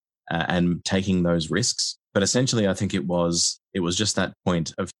well, and taking those risks. But essentially, I think it was just that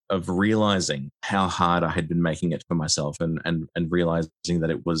point of realizing how hard I had been making it for myself, and realizing that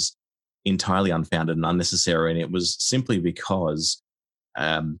it was entirely unfounded and unnecessary, and it was simply because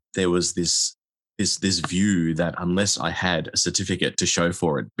there was this view that unless I had a certificate to show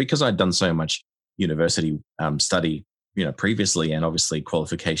for it, because I'd done so much university study, previously, and obviously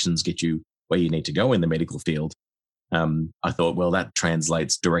qualifications get you where you need to go in the medical field. I thought, well, that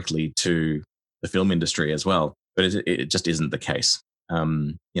translates directly to the film industry as well. but it just isn't the case.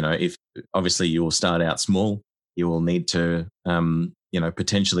 If obviously you will start out small, you will need to,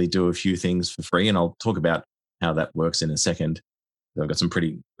 potentially do a few things for free. And I'll talk about how that works in a second. I've got some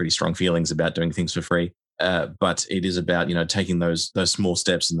pretty strong feelings about doing things for free. But it is about, taking those small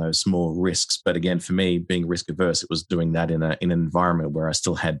steps and those small risks. But again, for me, being risk averse, it was doing that in an environment where I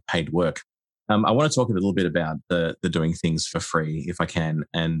still had paid work. I want to talk a little bit about the doing things for free, if I can,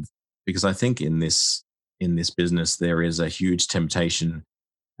 and because I think in this business there is a huge temptation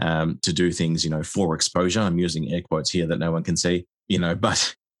to do things, for exposure. I'm using air quotes here that no one can see,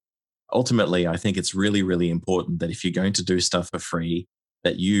 but ultimately, I think it's really, really important that if you're going to do stuff for free,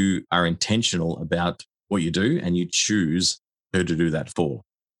 that you are intentional about what you do and you choose who to do that for.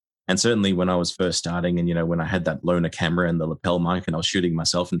 And certainly when I was first starting and, when I had that loaner camera and the lapel mic and I was shooting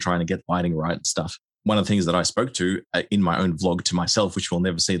myself and trying to get lighting right and stuff, one of the things that I spoke to in my own vlog to myself, which will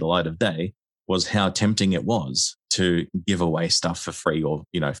never see the light of day, was how tempting it was to give away stuff for free or,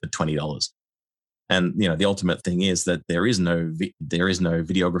 for $20. And, the ultimate thing is that there is no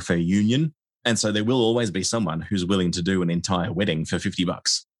videographer union. And so there will always be someone who's willing to do an entire wedding for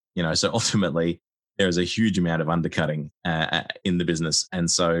 $50, so ultimately there is a huge amount of undercutting in the business.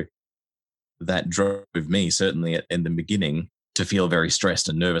 And so that drove me certainly in the beginning to feel very stressed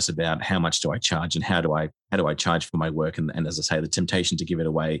and nervous about how much do I charge and how do I charge for my work. And as I say, the temptation to give it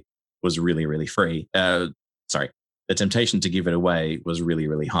away was really, really the temptation to give it away was really,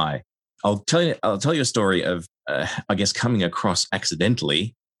 really high. I'll tell you a story of, I guess, coming across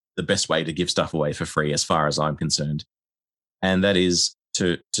accidentally the best way to give stuff away for free as far as I'm concerned. And that is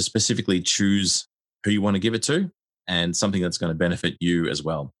to specifically choose who you want to give it to and something that's going to benefit you as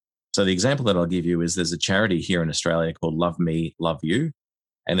well. So the example that I'll give you is there's a charity here in Australia called Love Me, Love You.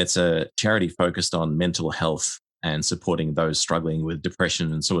 And it's a charity focused on mental health and supporting those struggling with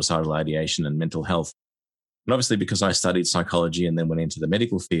depression and suicidal ideation and mental health. And obviously, because I studied psychology and then went into the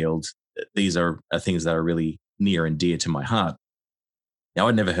medical field, these are things that are really near and dear to my heart. Now,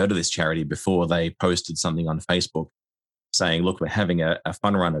 I'd never heard of this charity before they posted something on Facebook saying, look, we're having a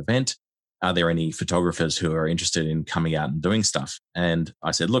fun run event. Are there any photographers who are interested in coming out and doing stuff? And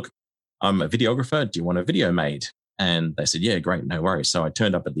I said, look, I'm a videographer. Do you want a video made? And they said, yeah, great, no worries. So I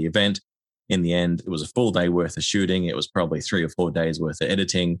turned up at the event. In the end, it was a full day worth of shooting. It was probably 3 or 4 days worth of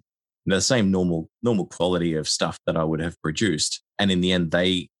editing. The same normal quality of stuff that I would have produced. And in the end,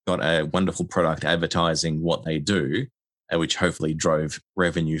 they got a wonderful product advertising what they do, which hopefully drove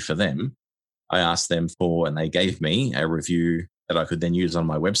revenue for them. I asked them for, and they gave me a review that I could then use on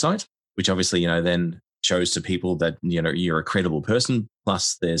my website, which obviously, then shows to people that, you're a credible person.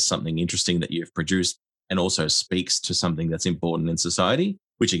 Plus there's something interesting that you've produced and also speaks to something that's important in society,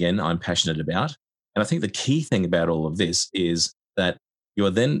 which again, I'm passionate about. And I think the key thing about all of this is that you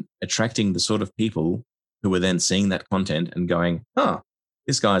are then attracting the sort of people who are then seeing that content and going, oh,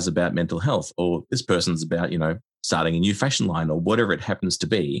 this guy's about mental health, or this person's about, starting a new fashion line or whatever it happens to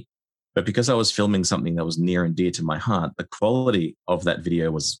be. But because I was filming something that was near and dear to my heart, the quality of that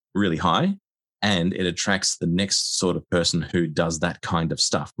video was really high and it attracts the next sort of person who does that kind of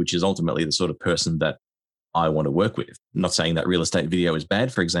stuff, which is ultimately the sort of person that I want to work with. I'm not saying that real estate video is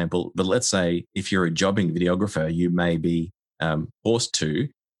bad, for example, but let's say if you're a jobbing videographer, you may be forced to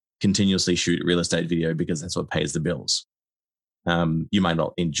continuously shoot real estate video because that's what pays the bills. You might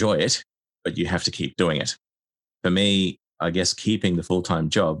not enjoy it, but you have to keep doing it. For me, I guess keeping the full-time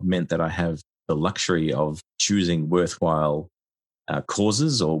job meant that I have the luxury of choosing worthwhile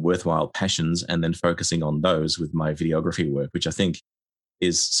causes or worthwhile passions and then focusing on those with my videography work, which I think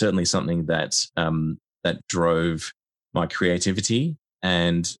is certainly something that that drove my creativity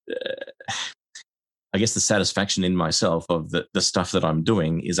and I guess the satisfaction in myself of the stuff that I'm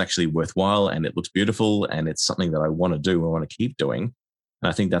doing is actually worthwhile and it looks beautiful and it's something that I want to do and want to keep doing. And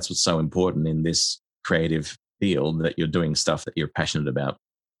I think that's what's so important in this creative field, that you're doing stuff that you're passionate about.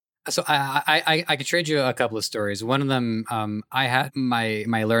 So I could trade you a couple of stories. One of them, I had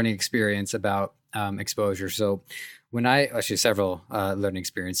my learning experience about exposure. So when actually several learning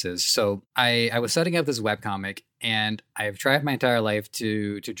experiences. So I was setting up this webcomic and I've tried my entire life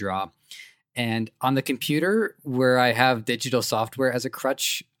to draw. And on the computer where I have digital software as a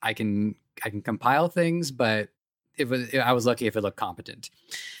crutch, I can compile things, but I was lucky if it looked competent.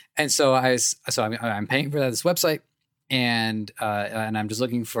 And so I'm paying for this website, and I'm just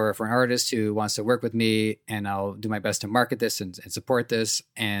looking for an artist who wants to work with me, and I'll do my best to market this and support this.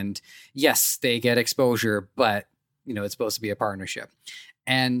 And yes, they get exposure, but it's supposed to be a partnership.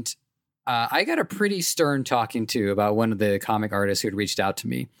 And I got a pretty stern talking to about one of the comic artists who had reached out to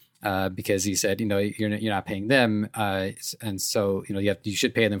me. Because he said, you're not paying them, and so you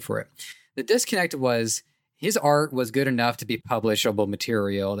should pay them for it. The disconnect was his art was good enough to be publishable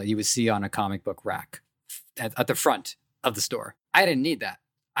material that you would see on a comic book rack at the front of the store. I didn't need that.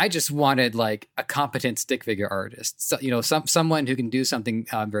 I just wanted like a competent stick figure artist, so, someone who can do something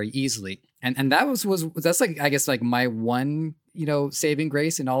very easily. And that was that's like, I guess, like my one, saving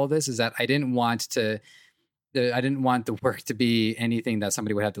grace in all of this is that I didn't want the work to be anything that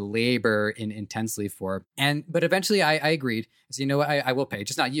somebody would have to labor intensely for. But eventually I agreed. So, I will pay,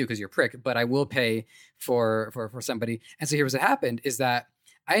 just not you because you're a prick, but I will pay for somebody. And so here's what happened is that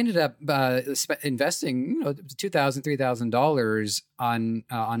I ended up investing, $2,000, $3,000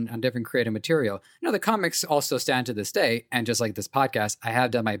 on different creative material. The comics also stand to this day, and just like this podcast, I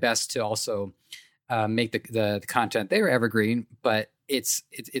have done my best to also make the content there evergreen. But it's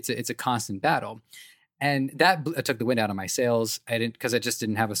a constant battle, and that took the wind out of my sails. Because I just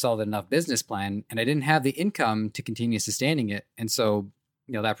didn't have a solid enough business plan, and I didn't have the income to continue sustaining it, and so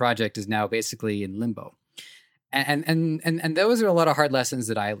that project is now basically in limbo. And those are a lot of hard lessons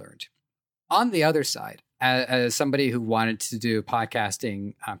that I learned. On the other side, as somebody who wanted to do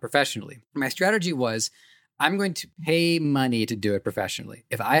podcasting professionally, my strategy was I'm going to pay money to do it professionally.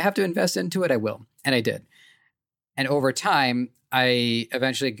 If I have to invest into it, I will. And I did. And over time, I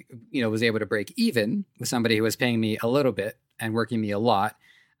eventually, was able to break even with somebody who was paying me a little bit and working me a lot.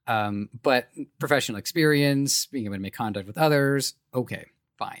 But professional experience, being able to make contact with others, okay,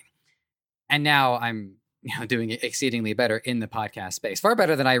 fine. And now I'm doing it exceedingly better in the podcast space, far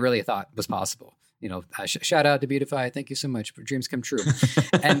better than I really thought was possible. Shout out to Beautify. Thank you so much for dreams come true.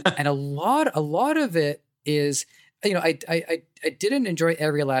 and a lot of it is, I didn't enjoy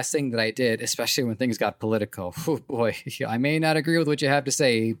every last thing that I did, especially when things got political. Oh boy, I may not agree with what you have to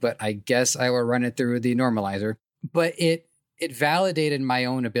say, but I guess I will run it through the normalizer. But it validated my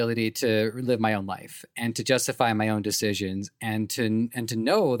own ability to live my own life and to justify my own decisions and to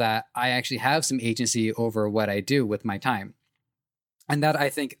know that I actually have some agency over what I do with my time. And that,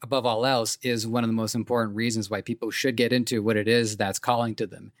 I think, above all else, is one of the most important reasons why people should get into what it is that's calling to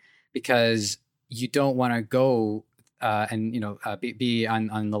them, because you don't want to go be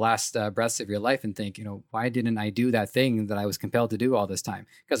on the last breaths of your life and think, why didn't I do that thing that I was compelled to do all this time?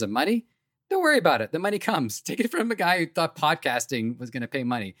 Because of money? Don't worry about it. The money comes. Take it from a guy who thought podcasting was going to pay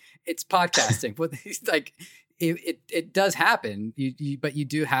money. It's podcasting. But he's like, it does happen. But you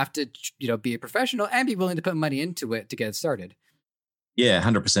do have to, be a professional and be willing to put money into it to get it started. Yeah,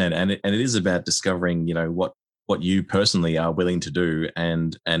 100%. And it is about discovering, what you personally are willing to do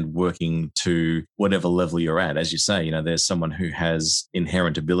and working to whatever level you're at. As you say, there's someone who has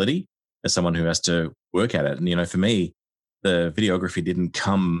inherent ability. There's someone who has to work at it. And, for me, the videography didn't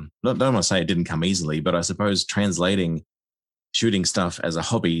come, don't want to say it didn't come easily, but I suppose translating shooting stuff as a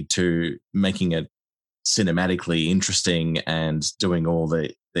hobby to making it cinematically interesting and doing all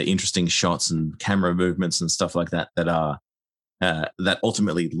the interesting shots and camera movements and stuff like that that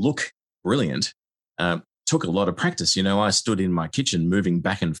ultimately look brilliant took a lot of practice. I stood in my kitchen moving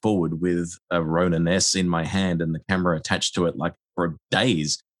back and forward with a Ronin S in my hand and the camera attached to it like for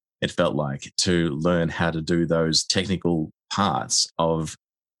days. It felt like, to learn how to do those technical parts of,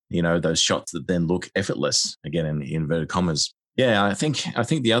 those shots that then look effortless, again, in inverted commas. Yeah, I think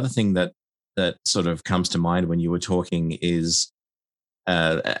the other thing that sort of comes to mind when you were talking is,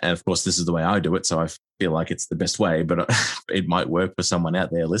 and of course, this is the way I do it, so I feel like it's the best way, but it might work for someone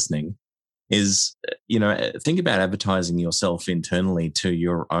out there listening, is, think about advertising yourself internally to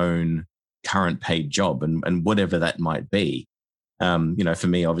your own current paid job and whatever that might be. For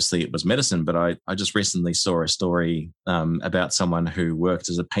me, obviously it was medicine, but I just recently saw a story about someone who worked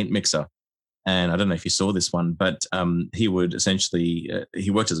as a paint mixer. And I don't know if you saw this one, but he would essentially,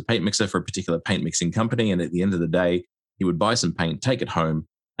 he worked as a paint mixer for a particular paint mixing company. And at the end of the day, he would buy some paint, take it home,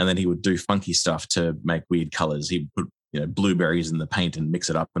 and then he would do funky stuff to make weird colors. He'd put, blueberries in the paint and mix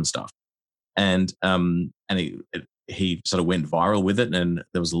it up and stuff. And he sort of went viral with it, and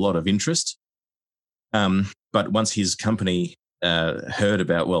there was a lot of interest. But once his company heard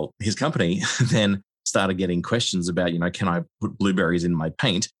about, his company then started getting questions about, can I put blueberries in my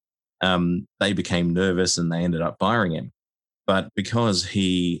paint? They became nervous and they ended up firing him. But because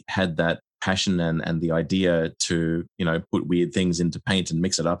he had that passion and the idea to, put weird things into paint and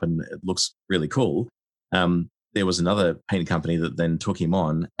mix it up and it looks really cool, there was another paint company that then took him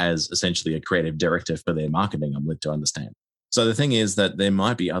on as essentially a creative director for their marketing, I'm led to understand. So the thing is that there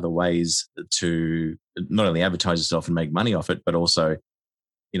might be other ways to not only advertise yourself and make money off it, but also,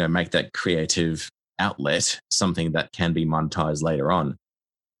 make that creative outlet something that can be monetized later on.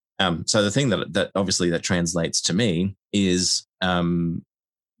 So the thing that obviously that translates to me is, again,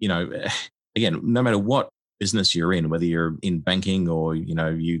 no matter what business you're in, whether you're in banking or,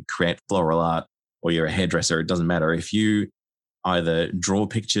 you create floral art, or you're a hairdresser, it doesn't matter. If you either draw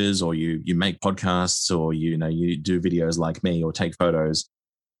pictures or you make podcasts or you do videos like me or take photos,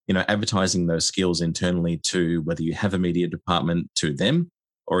 advertising those skills internally to whether you have a media department to them,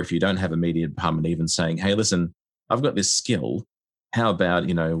 or if you don't have a media department, even saying, hey, listen, I've got this skill. How about,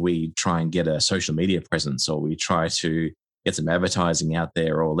 we try and get a social media presence, or we try to get some advertising out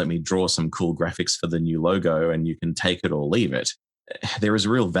there, or let me draw some cool graphics for the new logo and you can take it or leave it. There is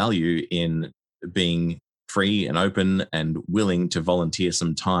real value in being free and open and willing to volunteer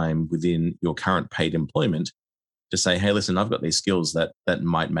some time within your current paid employment to say, hey, listen, I've got these skills that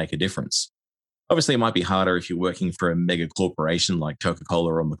might make a difference. Obviously, it might be harder if you're working for a mega corporation like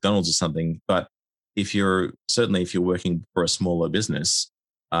Coca-Cola or McDonald's or something. But if you're working for a smaller business,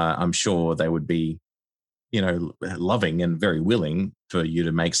 I'm sure they would be, loving and very willing for you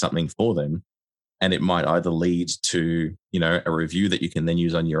to make something for them. And it might either lead to, a review that you can then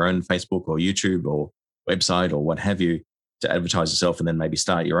use on your own Facebook or YouTube or website or what have you to advertise yourself, and then maybe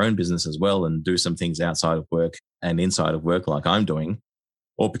start your own business as well and do some things outside of work and inside of work like I'm doing.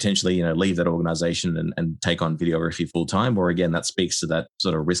 Or potentially, leave that organization and take on videography full time. Or again, that speaks to that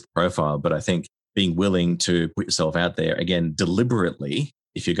sort of risk profile. But I think being willing to put yourself out there again deliberately,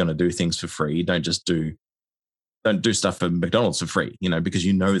 if you're going to do things for free, don't do stuff for McDonald's for free, because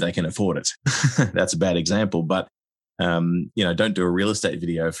they can afford it. That's a bad example, but don't do a real estate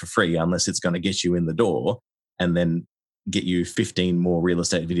video for free unless it's going to get you in the door and then get you 15 more real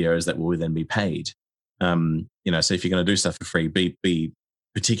estate videos that will then be paid. So if you're going to do stuff for free, be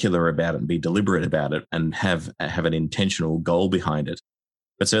particular about it and be deliberate about it and have an intentional goal behind it.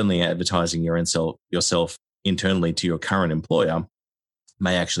 But certainly advertising yourself internally to your current employer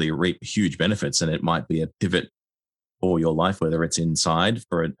may actually reap huge benefits, and it might be a pivot for your life, whether it's inside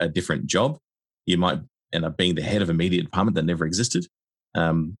for a different job. You might end up being the head of a media department that never existed,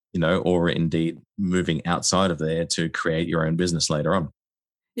 or indeed moving outside of there to create your own business later on.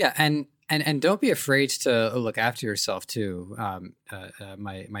 Yeah, and don't be afraid to look after yourself too,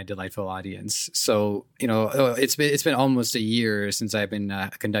 my delightful audience. So it's been almost a year since I've been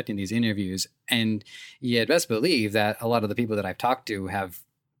conducting these interviews, and you had best believe that a lot of the people that I've talked to have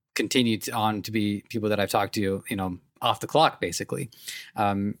continued on to be people that I've talked to, off the clock, basically.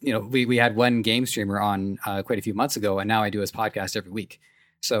 We had one game streamer on quite a few months ago, and now I do his podcast every week.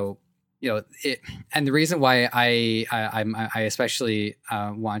 So, and the reason why I especially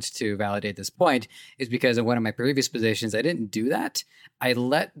want to validate this point is because in one of my previous positions, I didn't do that. I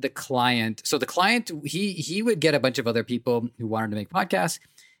let the client, he would get a bunch of other people who wanted to make podcasts.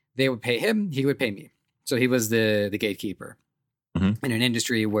 They would pay him, he would pay me. So he was the gatekeeper in an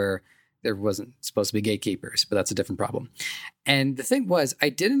industry where there wasn't supposed to be gatekeepers, but that's a different problem. And the thing was, I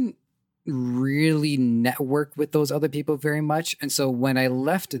didn't really network with those other people very much. And so when I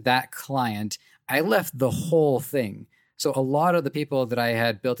left that client, I left the whole thing. So a lot of the people that I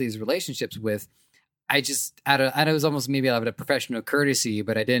had built these relationships with, I just, it was almost maybe out of a professional courtesy,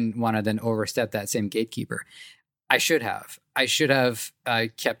 but I didn't want to then overstep that same gatekeeper. I should have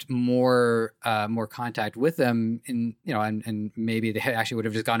kept more contact with them, and maybe they actually would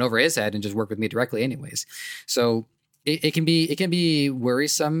have just gone over his head and just worked with me directly anyways. So it can be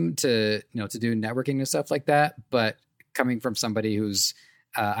worrisome to do networking and stuff like that. But coming from somebody who's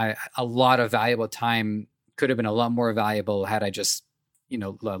a lot of valuable time could have been a lot more valuable had I just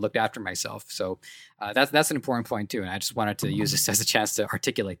looked after myself. So that's an important point too, and I just wanted to use this as a chance to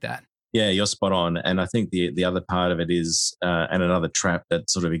articulate that. Yeah, you're spot on. And I think the other part of it is, and another trap that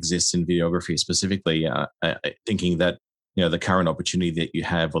sort of exists in videography specifically, thinking that, the current opportunity that you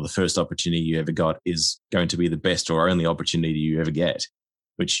have or the first opportunity you ever got is going to be the best or only opportunity you ever get,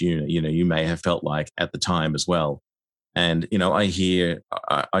 which, you may have felt like at the time as well. And,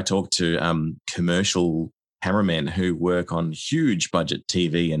 I talk to they cameramen who work on huge budget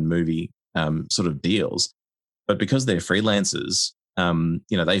TV and movie sort of deals, but because they're freelancers,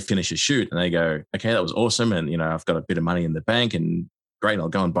 they finish a shoot and they go, okay, that was awesome. And, I've got a bit of money in the bank and great, I'll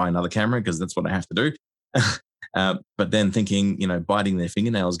go and buy another camera because that's what I have to do. But then thinking, biting their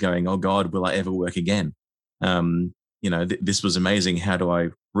fingernails going, oh God, will I ever work again? This was amazing. How do I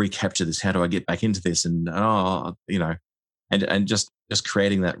recapture this? How do I get back into this? And, and just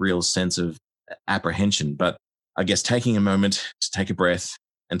creating that real sense of apprehension. But I guess taking a moment to take a breath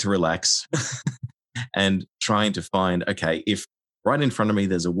and to relax and trying to find, okay, if right in front of me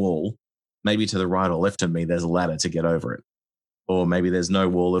there's a wall, maybe to the right or left of me there's a ladder to get over it. Or maybe there's no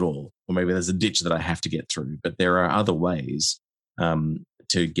wall at all. Or maybe there's a ditch that I have to get through. But there are other ways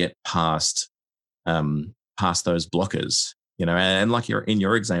to get past those blockers. And like in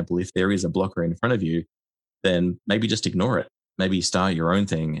your example, if there is a blocker in front of you, then maybe just ignore it. maybe start your own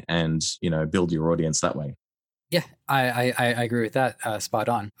thing and, build your audience that way. Yeah, I agree with that. Spot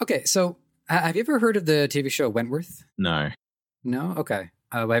on. Okay, so have you ever heard of the TV show Wentworth? No. No? Okay.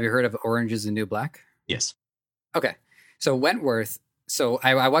 Have you heard of Orange is the New Black? Yes. Okay. So Wentworth. So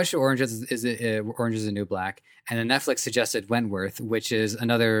I watched Orange is the New Black, and then Netflix suggested Wentworth, which is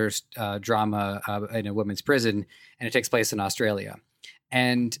another drama in a women's prison, and it takes place in Australia.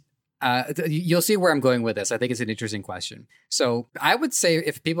 And you'll see where I'm going with this. I think it's an interesting question. So I would say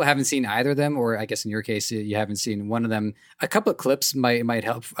if people haven't seen either of them, or I guess in your case you haven't seen one of them, a couple of clips might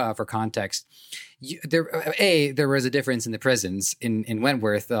help for context. There was a difference in the prisons. In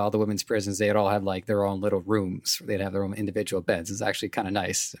Wentworth, all the women's prisons, they'd all have like their own little rooms. They'd have their own individual beds. It's actually kind of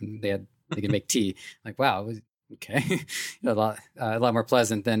nice, and they could make tea. Like, wow, okay, a lot more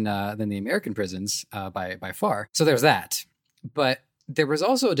pleasant than the American prisons by far. So there's that, but there was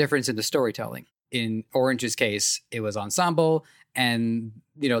also a difference in the storytelling. In Orange's case, it was ensemble, and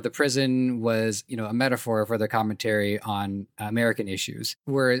the prison was a metaphor for the commentary on American issues.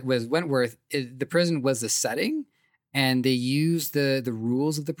 Whereas with Wentworth, the prison was the setting, and they used the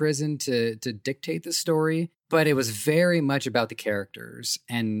rules of the prison to dictate the story. But it was very much about the characters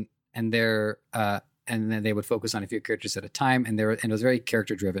and their and then they would focus on a few characters at a time, and it was very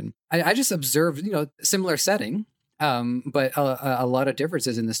character driven. I just observed similar setting. But a lot of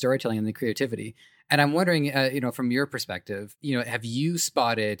differences in the storytelling and the creativity. And I'm wondering, from your perspective, have you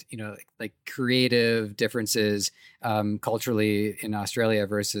spotted, like creative differences culturally in Australia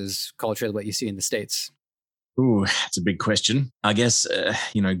versus culturally what you see in the States? Ooh, that's a big question. I guess,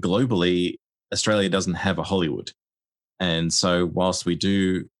 globally, Australia doesn't have a Hollywood. And so whilst we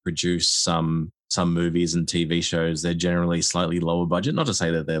do produce some movies and TV shows, they're generally slightly lower budget. Not to say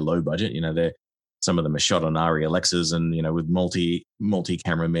that they're low budget, some of them are shot on Arri Alexas and, with multi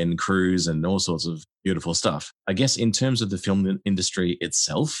cameramen crews and all sorts of beautiful stuff. I guess in terms of the film industry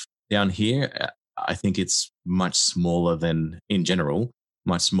itself down here, I think it's much smaller than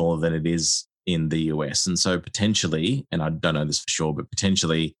it is in the US. And so potentially, and I don't know this for sure, but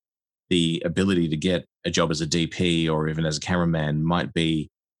potentially the ability to get a job as a DP or even as a cameraman might be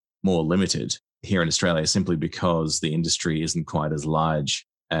more limited here in Australia simply because the industry isn't quite as large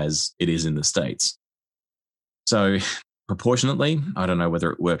as it is in the States. So proportionately, I don't know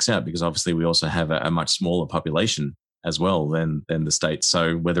whether it works out because obviously we also have a much smaller population as well than the States.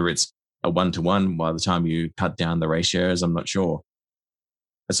 So whether it's a 1-to-1 by the time you cut down the ratios, I'm not sure.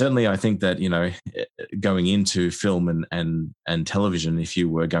 But certainly I think that, going into film and television, if you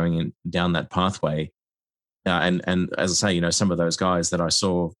were going down that pathway, and as I say, some of those guys that I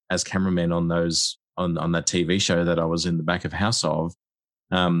saw as cameramen on that TV show that I was in the back of house of,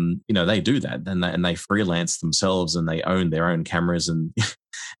 they do that and they freelance themselves and they own their own cameras. And,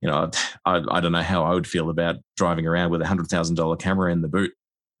 I don't know how I would feel about driving around with $100,000 camera in the boot.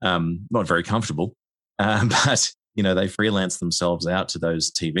 Not very comfortable. But, they freelance themselves out to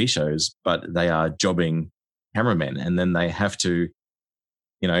those TV shows, but they are jobbing cameramen. And then they have to,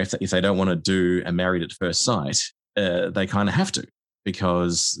 if they don't want to do a Married at First Sight, they kind of have to,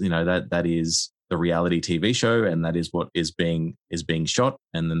 because, that is the reality TV show, and that is what is being shot,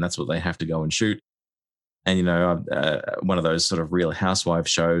 and then that's what they have to go and shoot. And one of those sort of Real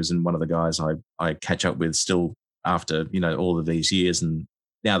Housewives shows, and one of the guys I catch up with still after all of these years, and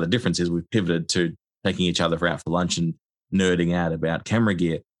now the difference is we've pivoted to taking each other out for lunch and nerding out about camera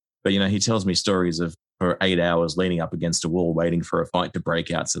gear. But he tells me stories of for 8 hours leaning up against a wall waiting for a fight to break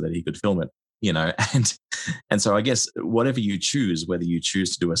out so that he could film it. And so I guess whatever you choose, whether you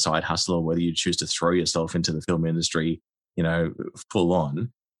choose to do a side hustle or whether you choose to throw yourself into the film industry, full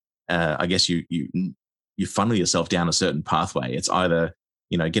on, I guess you funnel yourself down a certain pathway. It's either,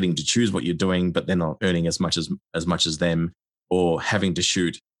 getting to choose what you're doing, but they're not earning as much as them, or having to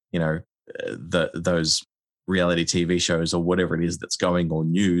shoot, those reality TV shows or whatever it is that's going, or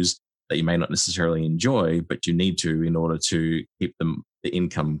news that you may not necessarily enjoy, but you need to in order to keep the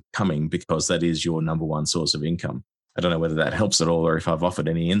income coming, because that is your number one source of income. I don't know whether that helps at all or if I've offered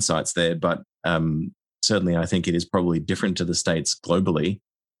any insights there, but certainly I think it is probably different to the States globally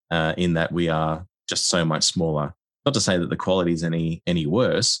in that we are just so much smaller. Not to say that the quality is any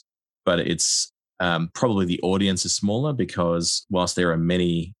worse, but it's probably the audience is smaller, because whilst there are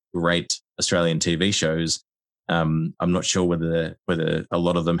many great Australian TV shows, I'm not sure whether a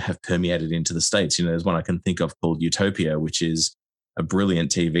lot of them have permeated into the States. There's one I can think of called Utopia, which is a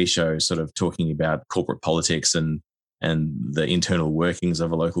brilliant TV show sort of talking about corporate politics and the internal workings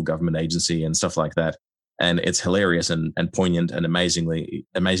of a local government agency and stuff like that. And it's hilarious and poignant and amazingly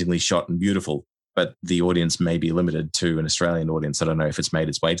shot and beautiful. But the audience may be limited to an Australian audience. I don't know if it's made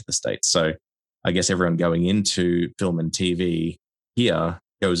its way to the States. So I guess everyone going into film and TV here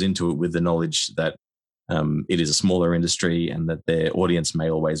goes into it with the knowledge that it is a smaller industry and that their audience may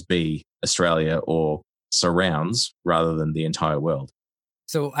always be Australia or surrounds rather than the entire world.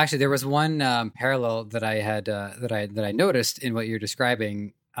 So actually, there was one parallel that I had that I noticed in what you're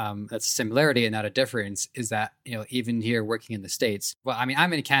describing. That's a similarity and not a difference. Is that even here working in the States? Well, I mean,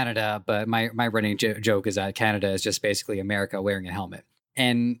 I'm in Canada, but my running joke is that Canada is just basically America wearing a helmet.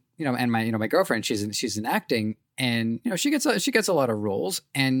 And and my girlfriend, she's in acting, and she gets a lot of roles,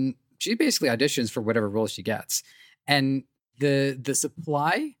 and she basically auditions for whatever role she gets, and the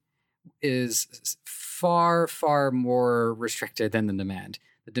supply is far more restricted than the demand.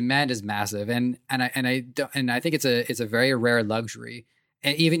 The demand is massive, and I think it's a very rare luxury.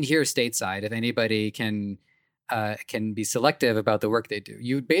 And even here stateside, if anybody can be selective about the work they do,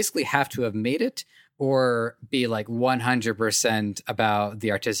 you basically have to have made it or be like 100% about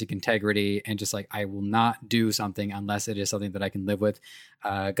the artistic integrity and just like, I will not do something unless it is something that I can live with.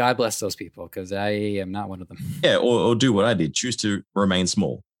 God bless those people, because I am not one of them. Yeah, or do what I did. Choose to remain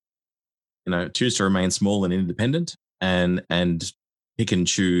small. Choose to remain small and independent, and pick and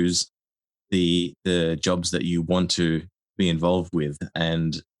choose the jobs that you want to be involved with,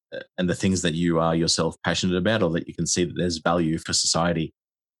 and the things that you are yourself passionate about, or that you can see that there's value for society.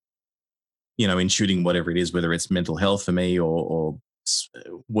 In shooting whatever it is, whether it's mental health for me or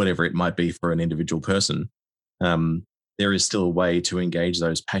whatever it might be for an individual person, there is still a way to engage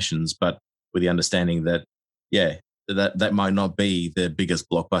those passions, but with the understanding that, that might not be the biggest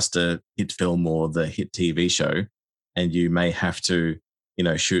blockbuster hit film or the hit TV show, and you may have to,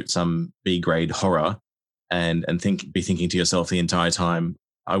 shoot some B-grade horror and be thinking to yourself the entire time,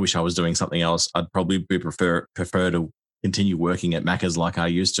 I wish I was doing something else. I'd probably prefer to continue working at Macca's like I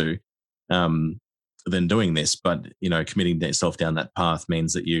used to, than doing this. But, committing yourself down that path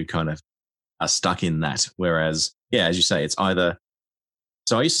means that you kind of are stuck in that. Whereas, as you say, it's either.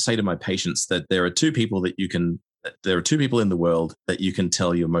 So I used to say to my patients that there are two people in the world that you can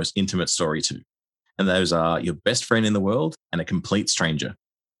tell your most intimate story to. And those are your best friend in the world and a complete stranger,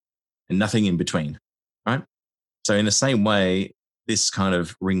 and nothing in between. Right. So in the same way, this kind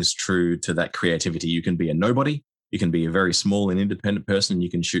of rings true to that creativity. You can be a nobody. You can be a very small and independent person. You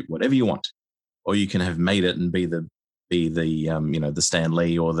can shoot whatever you want, or you can have made it and be the the Stan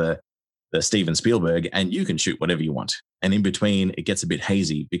Lee or the Steven Spielberg, and you can shoot whatever you want. And in between, it gets a bit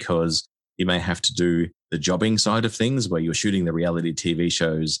hazy because you may have to do the jobbing side of things, where you're shooting the reality TV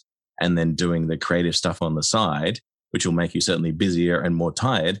shows and then doing the creative stuff on the side, which will make you certainly busier and more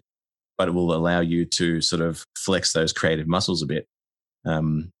tired, but it will allow you to sort of flex those creative muscles a bit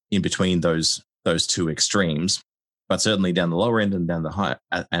in between those two extremes. But certainly down the lower end and down the high,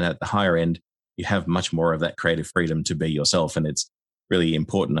 and at the higher end, you have much more of that creative freedom to be yourself. And it's really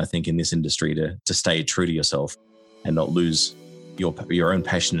important, I think, in this industry to stay true to yourself and not lose your own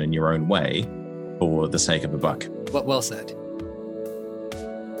passion in your own way for the sake of a buck. Well said.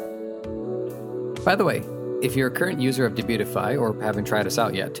 By the way, if you're a current user of Debutify or haven't tried us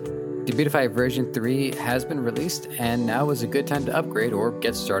out yet, Debutify version 3 has been released, and now is a good time to upgrade or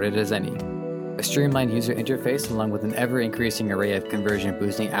get started as any. A streamlined user interface along with an ever-increasing array of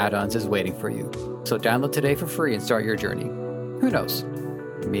conversion-boosting add-ons is waiting for you. So download today for free and start your journey. Who knows?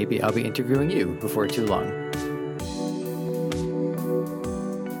 Maybe I'll be interviewing you before too long.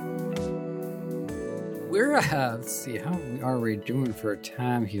 We're, let's see, how are we doing for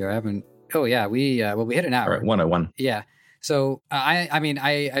time here? I haven't, we hit an hour. All right, 101. Yeah. So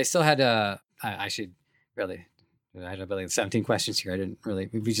I still had I had 17 questions here. I didn't really,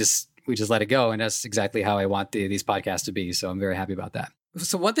 we just let it go. And that's exactly how I want these podcasts to be. So I'm very happy about that.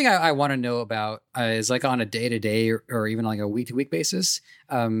 So one thing I want to know about is like on a day-to-day or even like a week-to-week basis,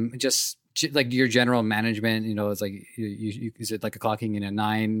 just like your general management, it's like, you is it like a clocking in at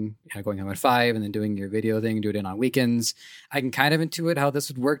 9, going home at 5, and then doing your video thing, do it in on weekends. I can kind of intuit how this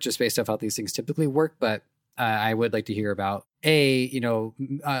would work just based off how these things typically work, but I would like to hear about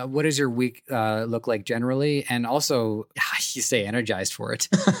what does your week look like generally, and also you stay energized for it.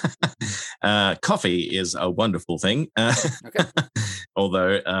 Coffee is a wonderful thing. Okay.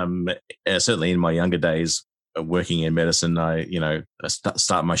 Although certainly in my younger days working in medicine, I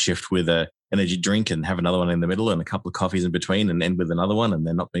start my shift with a energy drink and have another one in the middle and a couple of coffees in between and end with another one, and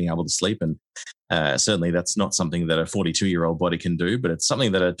then not being able to sleep. And certainly that's not something that a 42-year-old body can do, but it's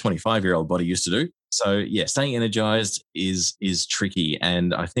something that a 25-year-old body used to do. So yeah, staying energized is tricky.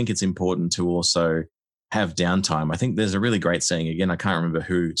 And I think it's important to also have downtime. I think there's a really great saying, again, I can't remember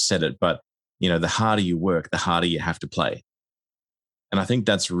who said it, but the harder you work, the harder you have to play. And I think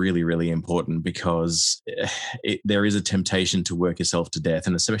that's really, really important because there is a temptation to work yourself to death.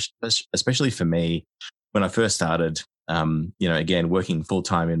 And especially for me, when I first started, again, working full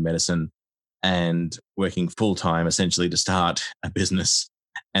time in medicine and working full time essentially to start a business,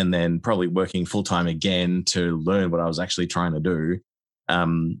 and then probably working full time again to learn what I was actually trying to do,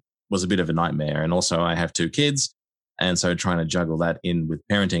 was a bit of a nightmare. And also, I have two kids. And so trying to juggle that in with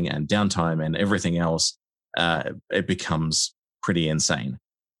parenting and downtime and everything else, it becomes pretty insane.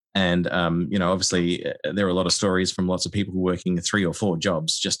 And, obviously, there are a lot of stories from lots of people working 3 or 4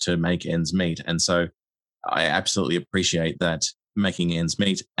 jobs just to make ends meet. And so I absolutely appreciate that making ends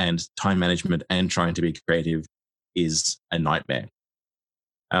meet and time management and trying to be creative is a nightmare.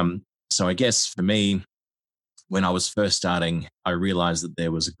 So I guess for me, when I was first starting, I realized that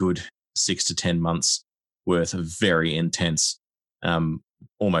there was a good 6 to 10 months worth of very intense,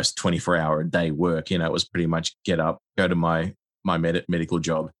 almost 24-hour a day work. It was pretty much get up, go to my medical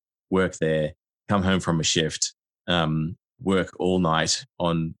job, work there, come home from a shift, work all night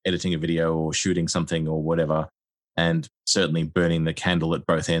on editing a video or shooting something or whatever, and certainly burning the candle at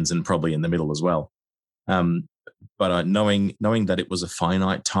both ends and probably in the middle as well. But knowing that it was a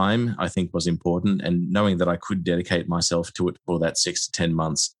finite time, I think was important, and knowing that I could dedicate myself to it for that 6 to 10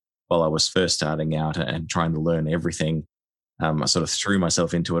 months while I was first starting out and trying to learn everything. I sort of threw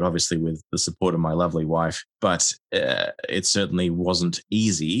myself into it, obviously with the support of my lovely wife, but it certainly wasn't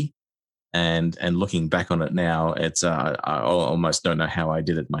easy. And looking back on it now, it's I almost don't know how I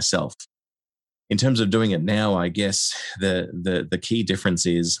did it myself. In terms of doing it now, I guess the key difference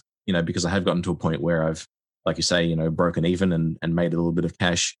is, because I have gotten to a point where I've, like you say, broken even and made a little bit of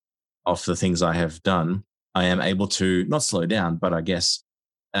cash off the things I have done, I am able to not slow down, but I guess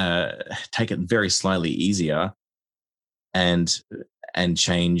take it very slightly easier and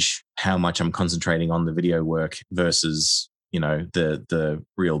change how much I'm concentrating on the video work versus, the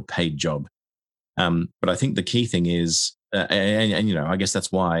real paid job. But I think the key thing is, I guess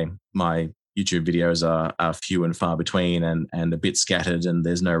that's why my YouTube videos are few and far between and a bit scattered, and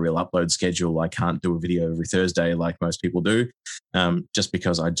there's no real upload schedule. I can't do a video every Thursday like most people do, just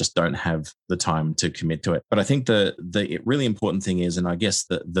because I just don't have the time to commit to it. But I think the really important thing is, and I guess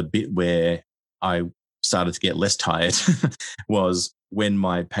the bit where I started to get less tired was when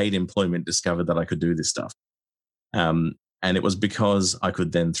my paid employment discovered that I could do this stuff. And it was because I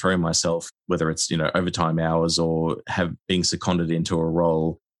could then throw myself, whether it's, overtime hours or being seconded into a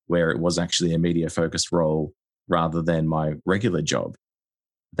role where it was actually a media focused role rather than my regular job.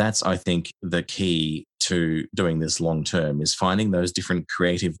 That's, I think, the key to doing this long term, is finding those different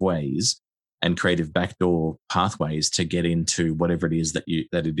creative ways and creative backdoor pathways to get into whatever it is that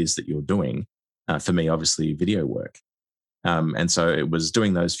you're doing. For me, obviously, video work. And so it was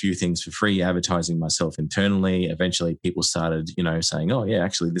doing those few things for free, advertising myself internally. Eventually, people started, saying, "Oh, yeah,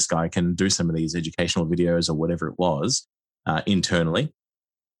 actually, this guy can do some of these educational videos or whatever it was internally."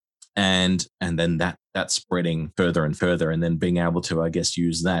 And then that spreading further and further, and then being able to, I guess,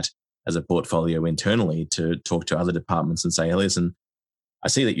 use that as a portfolio internally to talk to other departments and say, "Hey, listen, I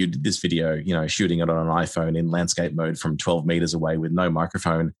see that you did this video, shooting it on an iPhone in landscape mode from 12 meters away with no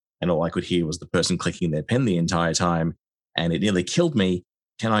microphone, and all I could hear was the person clicking their pen the entire time, and it nearly killed me.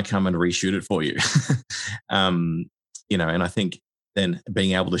 Can I come and reshoot it for you?" And I think then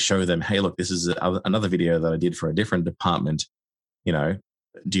being able to show them, "Hey, look, this is another video that I did for a different department.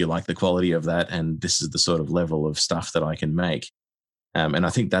 Do you like the quality of that? And this is the sort of level of stuff that I can make." And I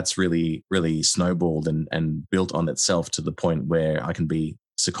think that's really, really snowballed and built on itself to the point where I can be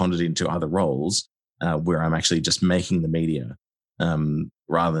seconded into other roles where I'm actually just making the media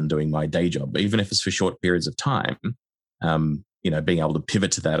rather than doing my day job, even if it's for short periods of time. Being able to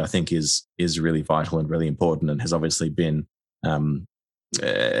pivot to that, I think, is really vital and really important, and has obviously been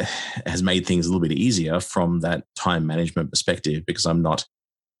has made things a little bit easier from that time management perspective, because I'm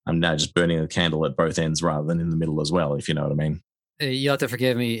now just burning a candle at both ends rather than in the middle as well, if you know what I mean. You'll have to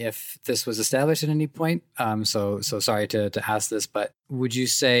forgive me if this was established at any point. So sorry to ask this, but would you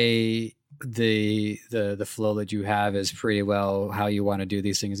say the flow that you have is pretty well how you want to do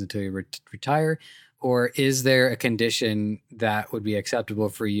these things until you retire? Or is there a condition that would be acceptable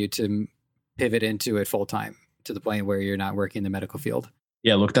for you to pivot into it full time to the point where you're not working in the medical field?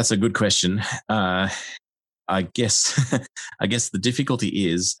 Yeah, look, that's a good question. I guess the difficulty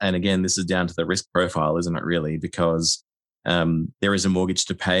is, and again, this is down to the risk profile, isn't it, really? Because there is a mortgage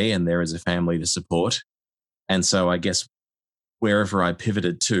to pay and there is a family to support. And so I guess wherever I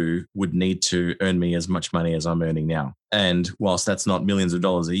pivoted to would need to earn me as much money as I'm earning now. And whilst that's not millions of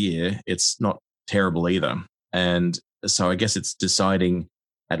dollars a year, it's not terrible either. And so I guess it's deciding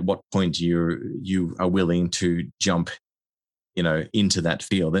at what point you are willing to jump into that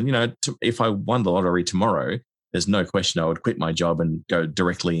field. And, if I won the lottery tomorrow, there's no question I would quit my job and go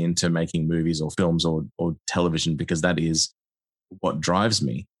directly into making movies or films or television, because that is what drives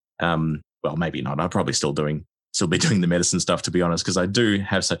me. Well, maybe not. I'll probably still be doing the medicine stuff, to be honest, because I do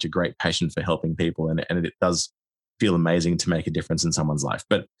have such a great passion for helping people, and it does feel amazing to make a difference in someone's life.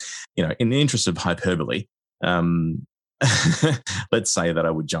 But, in the interest of hyperbole, let's say that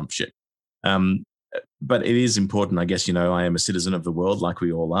I would jump ship. But it is important, I guess, I am a citizen of the world like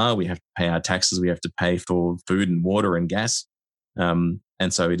we all are. We have to pay our taxes. We have to pay for food and water and gas. And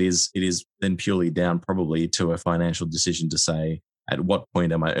so it is then purely down probably to a financial decision to say, at what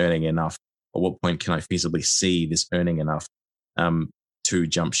point am I earning enough, or what point can I feasibly see this earning enough to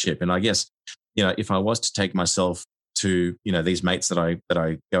jump ship? And I guess, if I was to take myself to, these mates that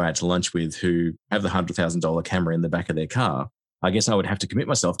I go out to lunch with who have the $100,000 camera in the back of their car, I guess I would have to commit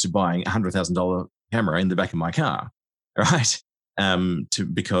myself to buying a $100,000 camera in the back of my car, right?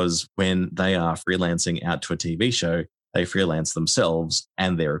 Because when they are freelancing out to a TV show, they freelance themselves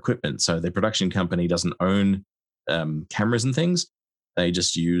and their equipment. So the production company doesn't own cameras and things. They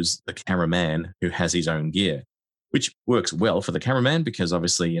just use the cameraman who has his own gear, which works well for the cameraman because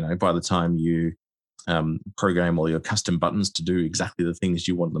obviously, by the time you program all your custom buttons to do exactly the things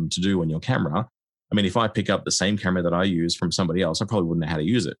you want them to do on your camera, I mean, if I pick up the same camera that I use from somebody else, I probably wouldn't know how to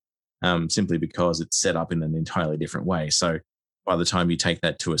use it, simply because it's set up in an entirely different way. So by the time you take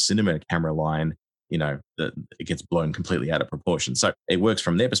that to a cinema camera line, it gets blown completely out of proportion. So it works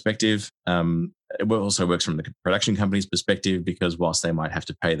from their perspective. It also works from the production company's perspective, because whilst they might have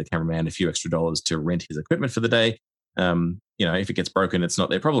to pay the cameraman a few extra dollars to rent his equipment for the day, if it gets broken, it's not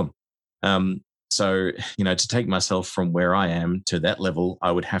their problem. So, to take myself from where I am to that level,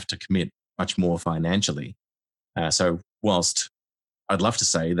 I would have to commit much more financially. So whilst I'd love to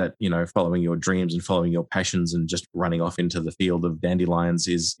say that, following your dreams and following your passions and just running off into the field of dandelions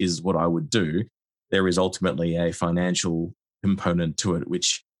is what I would do, there is ultimately a financial component to it,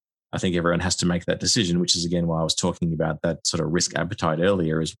 which I think everyone has to make that decision, which is, again, why I was talking about that sort of risk appetite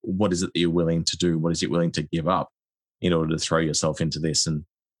earlier, is what is it that you're willing to do? What is it willing to give up in order to throw yourself into this? And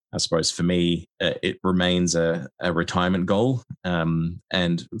I suppose for me, it remains a retirement goal.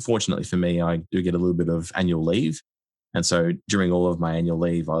 And fortunately for me, I do get a little bit of annual leave. And so during all of my annual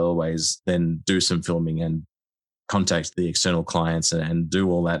leave, I always then do some filming and contact the external clients and do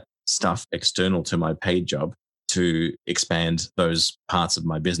all that stuff external to my paid job to expand those parts of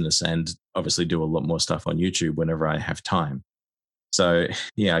my business, and obviously do a lot more stuff on YouTube whenever I have time. So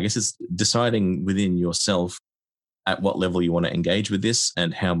yeah, I guess it's deciding within yourself at what level you want to engage with this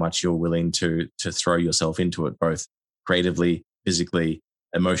and how much you're willing to throw yourself into it, both creatively, physically,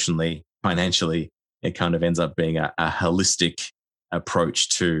 emotionally, financially. It kind of ends up being a holistic approach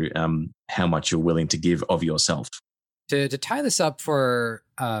to how much you're willing to give of yourself. To tie this up for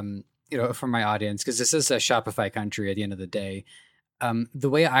for my audience, because this is a Shopify country at the end of the day, the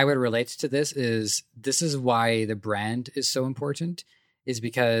way I would relate to this is why the brand is so important. Is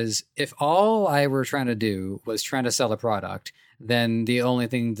because if all I were trying to do was trying to sell a product, then the only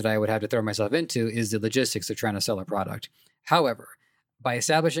thing that I would have to throw myself into is the logistics of trying to sell a product. However, by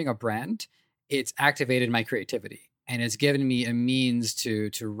establishing a brand, it's activated my creativity, and it's given me a means to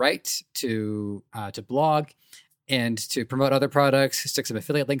write, to blog, and to promote other products, stick some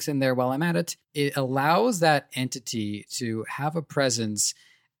affiliate links in there while I'm at it. It allows that entity to have a presence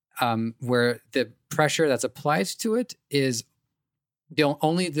where the pressure that's applied to it is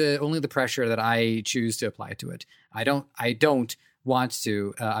only the pressure that I choose to apply to it. I don't want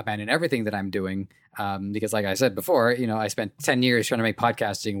to abandon everything that I'm doing because, like I said before, I spent 10 years trying to make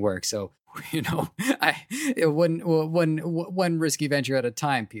podcasting work. So one risky venture at a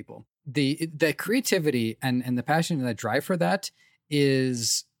time. People, the creativity and the passion and the drive for that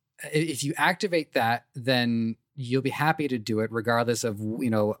is, if you activate that, then you'll be happy to do it regardless of,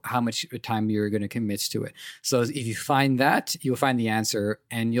 how much time you're going to commit to it. So if you find that, you'll find the answer,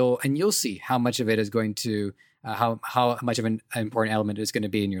 and you'll see how much of it is going to, how much of an important element it's going to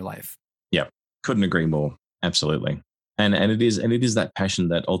be in your life. Yeah. Couldn't agree more. Absolutely. And it is that passion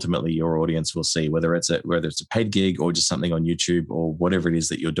that ultimately your audience will see, whether it's a paid gig or just something on YouTube or whatever it is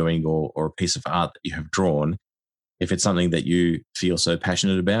that you're doing, or a piece of art that you have drawn. If it's something that you feel so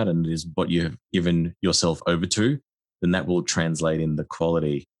passionate about and it is what you have given yourself over to, then that will translate in the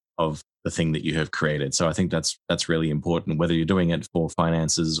quality of the thing that you have created. So I think that's really important, whether you're doing it for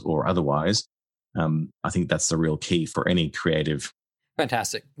finances or otherwise. I think that's the real key for any creative.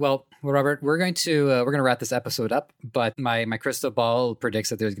 Fantastic. Well, Robert, we're going to wrap this episode up, but my crystal ball predicts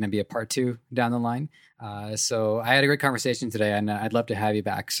that there's going to be a part 2 down the line. So I had a great conversation today, and I'd love to have you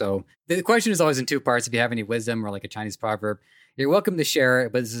back. So the question is always in 2 parts. If you have any wisdom or like a Chinese proverb, you're welcome to share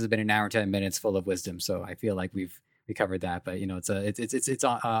it, but this has been an hour and 10 minutes full of wisdom. So I feel like we covered that, but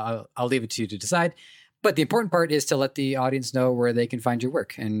I'll leave it to you to decide. But the important part is to let the audience know where they can find your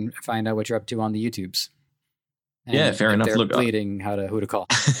work and find out what you're up to on the YouTubes. And fair enough. Look, bleeding who to call.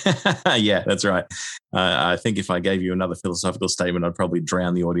 Yeah, that's right. I think if I gave you another philosophical statement, I'd probably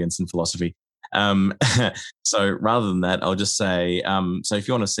drown the audience in philosophy. So rather than that, I'll just say, so if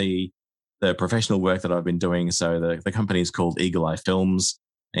you want to see the professional work that I've been doing, so the company is called Eagle Eye Films,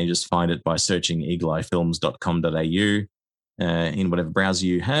 and you just find it by searching eagleeyefilms.com.au. In whatever browser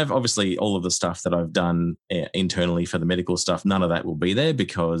you have. Obviously, all of the stuff that I've done internally for the medical stuff, none of that will be there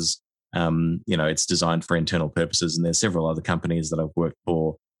because, it's designed for internal purposes. And there's several other companies that I've worked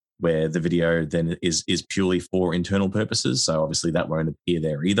for where the video then is purely for internal purposes. So obviously that won't appear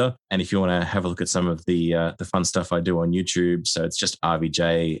there either. And if you want to have a look at some of the fun stuff I do on YouTube, so it's just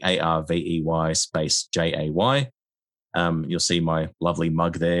RVJ, ARVEY space JAY. You'll see my lovely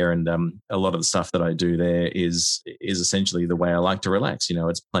mug there, and a lot of the stuff that I do there is essentially the way I like to relax.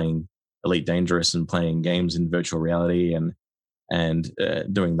 It's playing Elite Dangerous and playing games in virtual reality and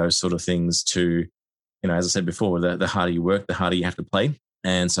doing those sort of things to, as I said before, the harder you work, the harder you have to play.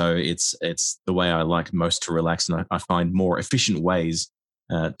 And so it's the way I like most to relax, and I find more efficient ways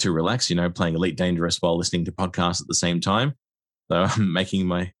to relax. Playing Elite Dangerous while listening to podcasts at the same time. So I'm making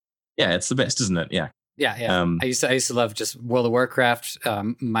it's the best, isn't it? Yeah. Yeah. I used to love just World of Warcraft,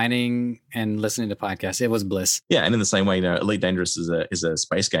 mining and listening to podcasts. It was bliss. Yeah, and in the same way, Elite Dangerous is a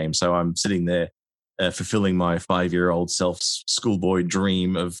space game. So I'm sitting there fulfilling my 5-year-old self's schoolboy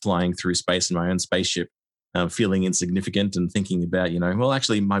dream of flying through space in my own spaceship, feeling insignificant and thinking about, well,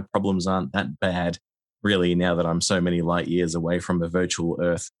 actually, my problems aren't that bad, really, now that I'm so many light years away from a virtual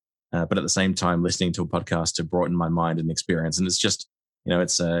Earth. But at the same time, listening to a podcast to broaden my mind and experience, and it's just.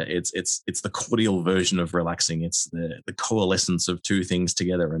 It's the cordial version of relaxing. It's the coalescence of two things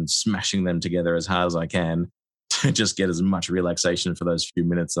together and smashing them together as hard as I can to just get as much relaxation for those few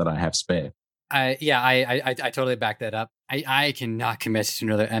minutes that I have spare. I totally back that up. I cannot commit to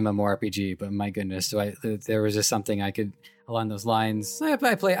another MMORPG, but my goodness, there was just something I could along those lines. I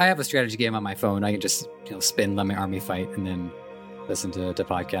have a strategy game on my phone. I can just spin, let my army fight, and then listen to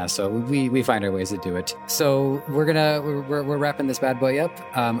podcasts. So we find our ways to do it. So we're wrapping this bad boy up.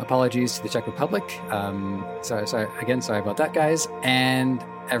 Apologies to the Czech Republic. Sorry about that, guys. And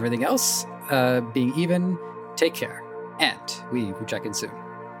everything else being even, take care. And we will check in soon.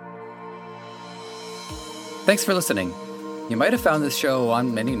 Thanks for listening. You might have found this show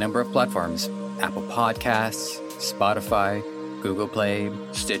on any number of platforms: Apple Podcasts, Spotify, Google Play,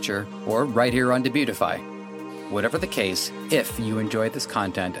 Stitcher, or right here on Debutify. Whatever the case, if you enjoyed this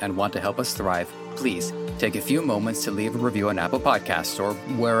content and want to help us thrive, please take a few moments to leave a review on Apple Podcasts or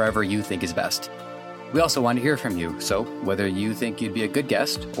wherever you think is best. We also want to hear from you, so whether you think you'd be a good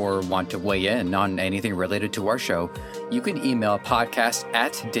guest or want to weigh in on anything related to our show, you can email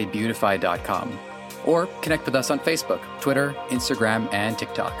podcast@debutify.com or connect with us on Facebook, Twitter, Instagram, and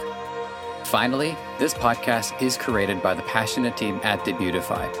TikTok. Finally, this podcast is created by the passionate team at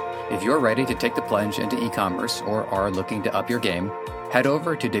Debutify. If you're ready to take the plunge into e-commerce or are looking to up your game, head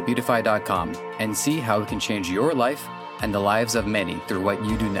over to Debutify.com and see how it can change your life and the lives of many through what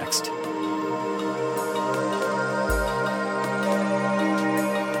you do next.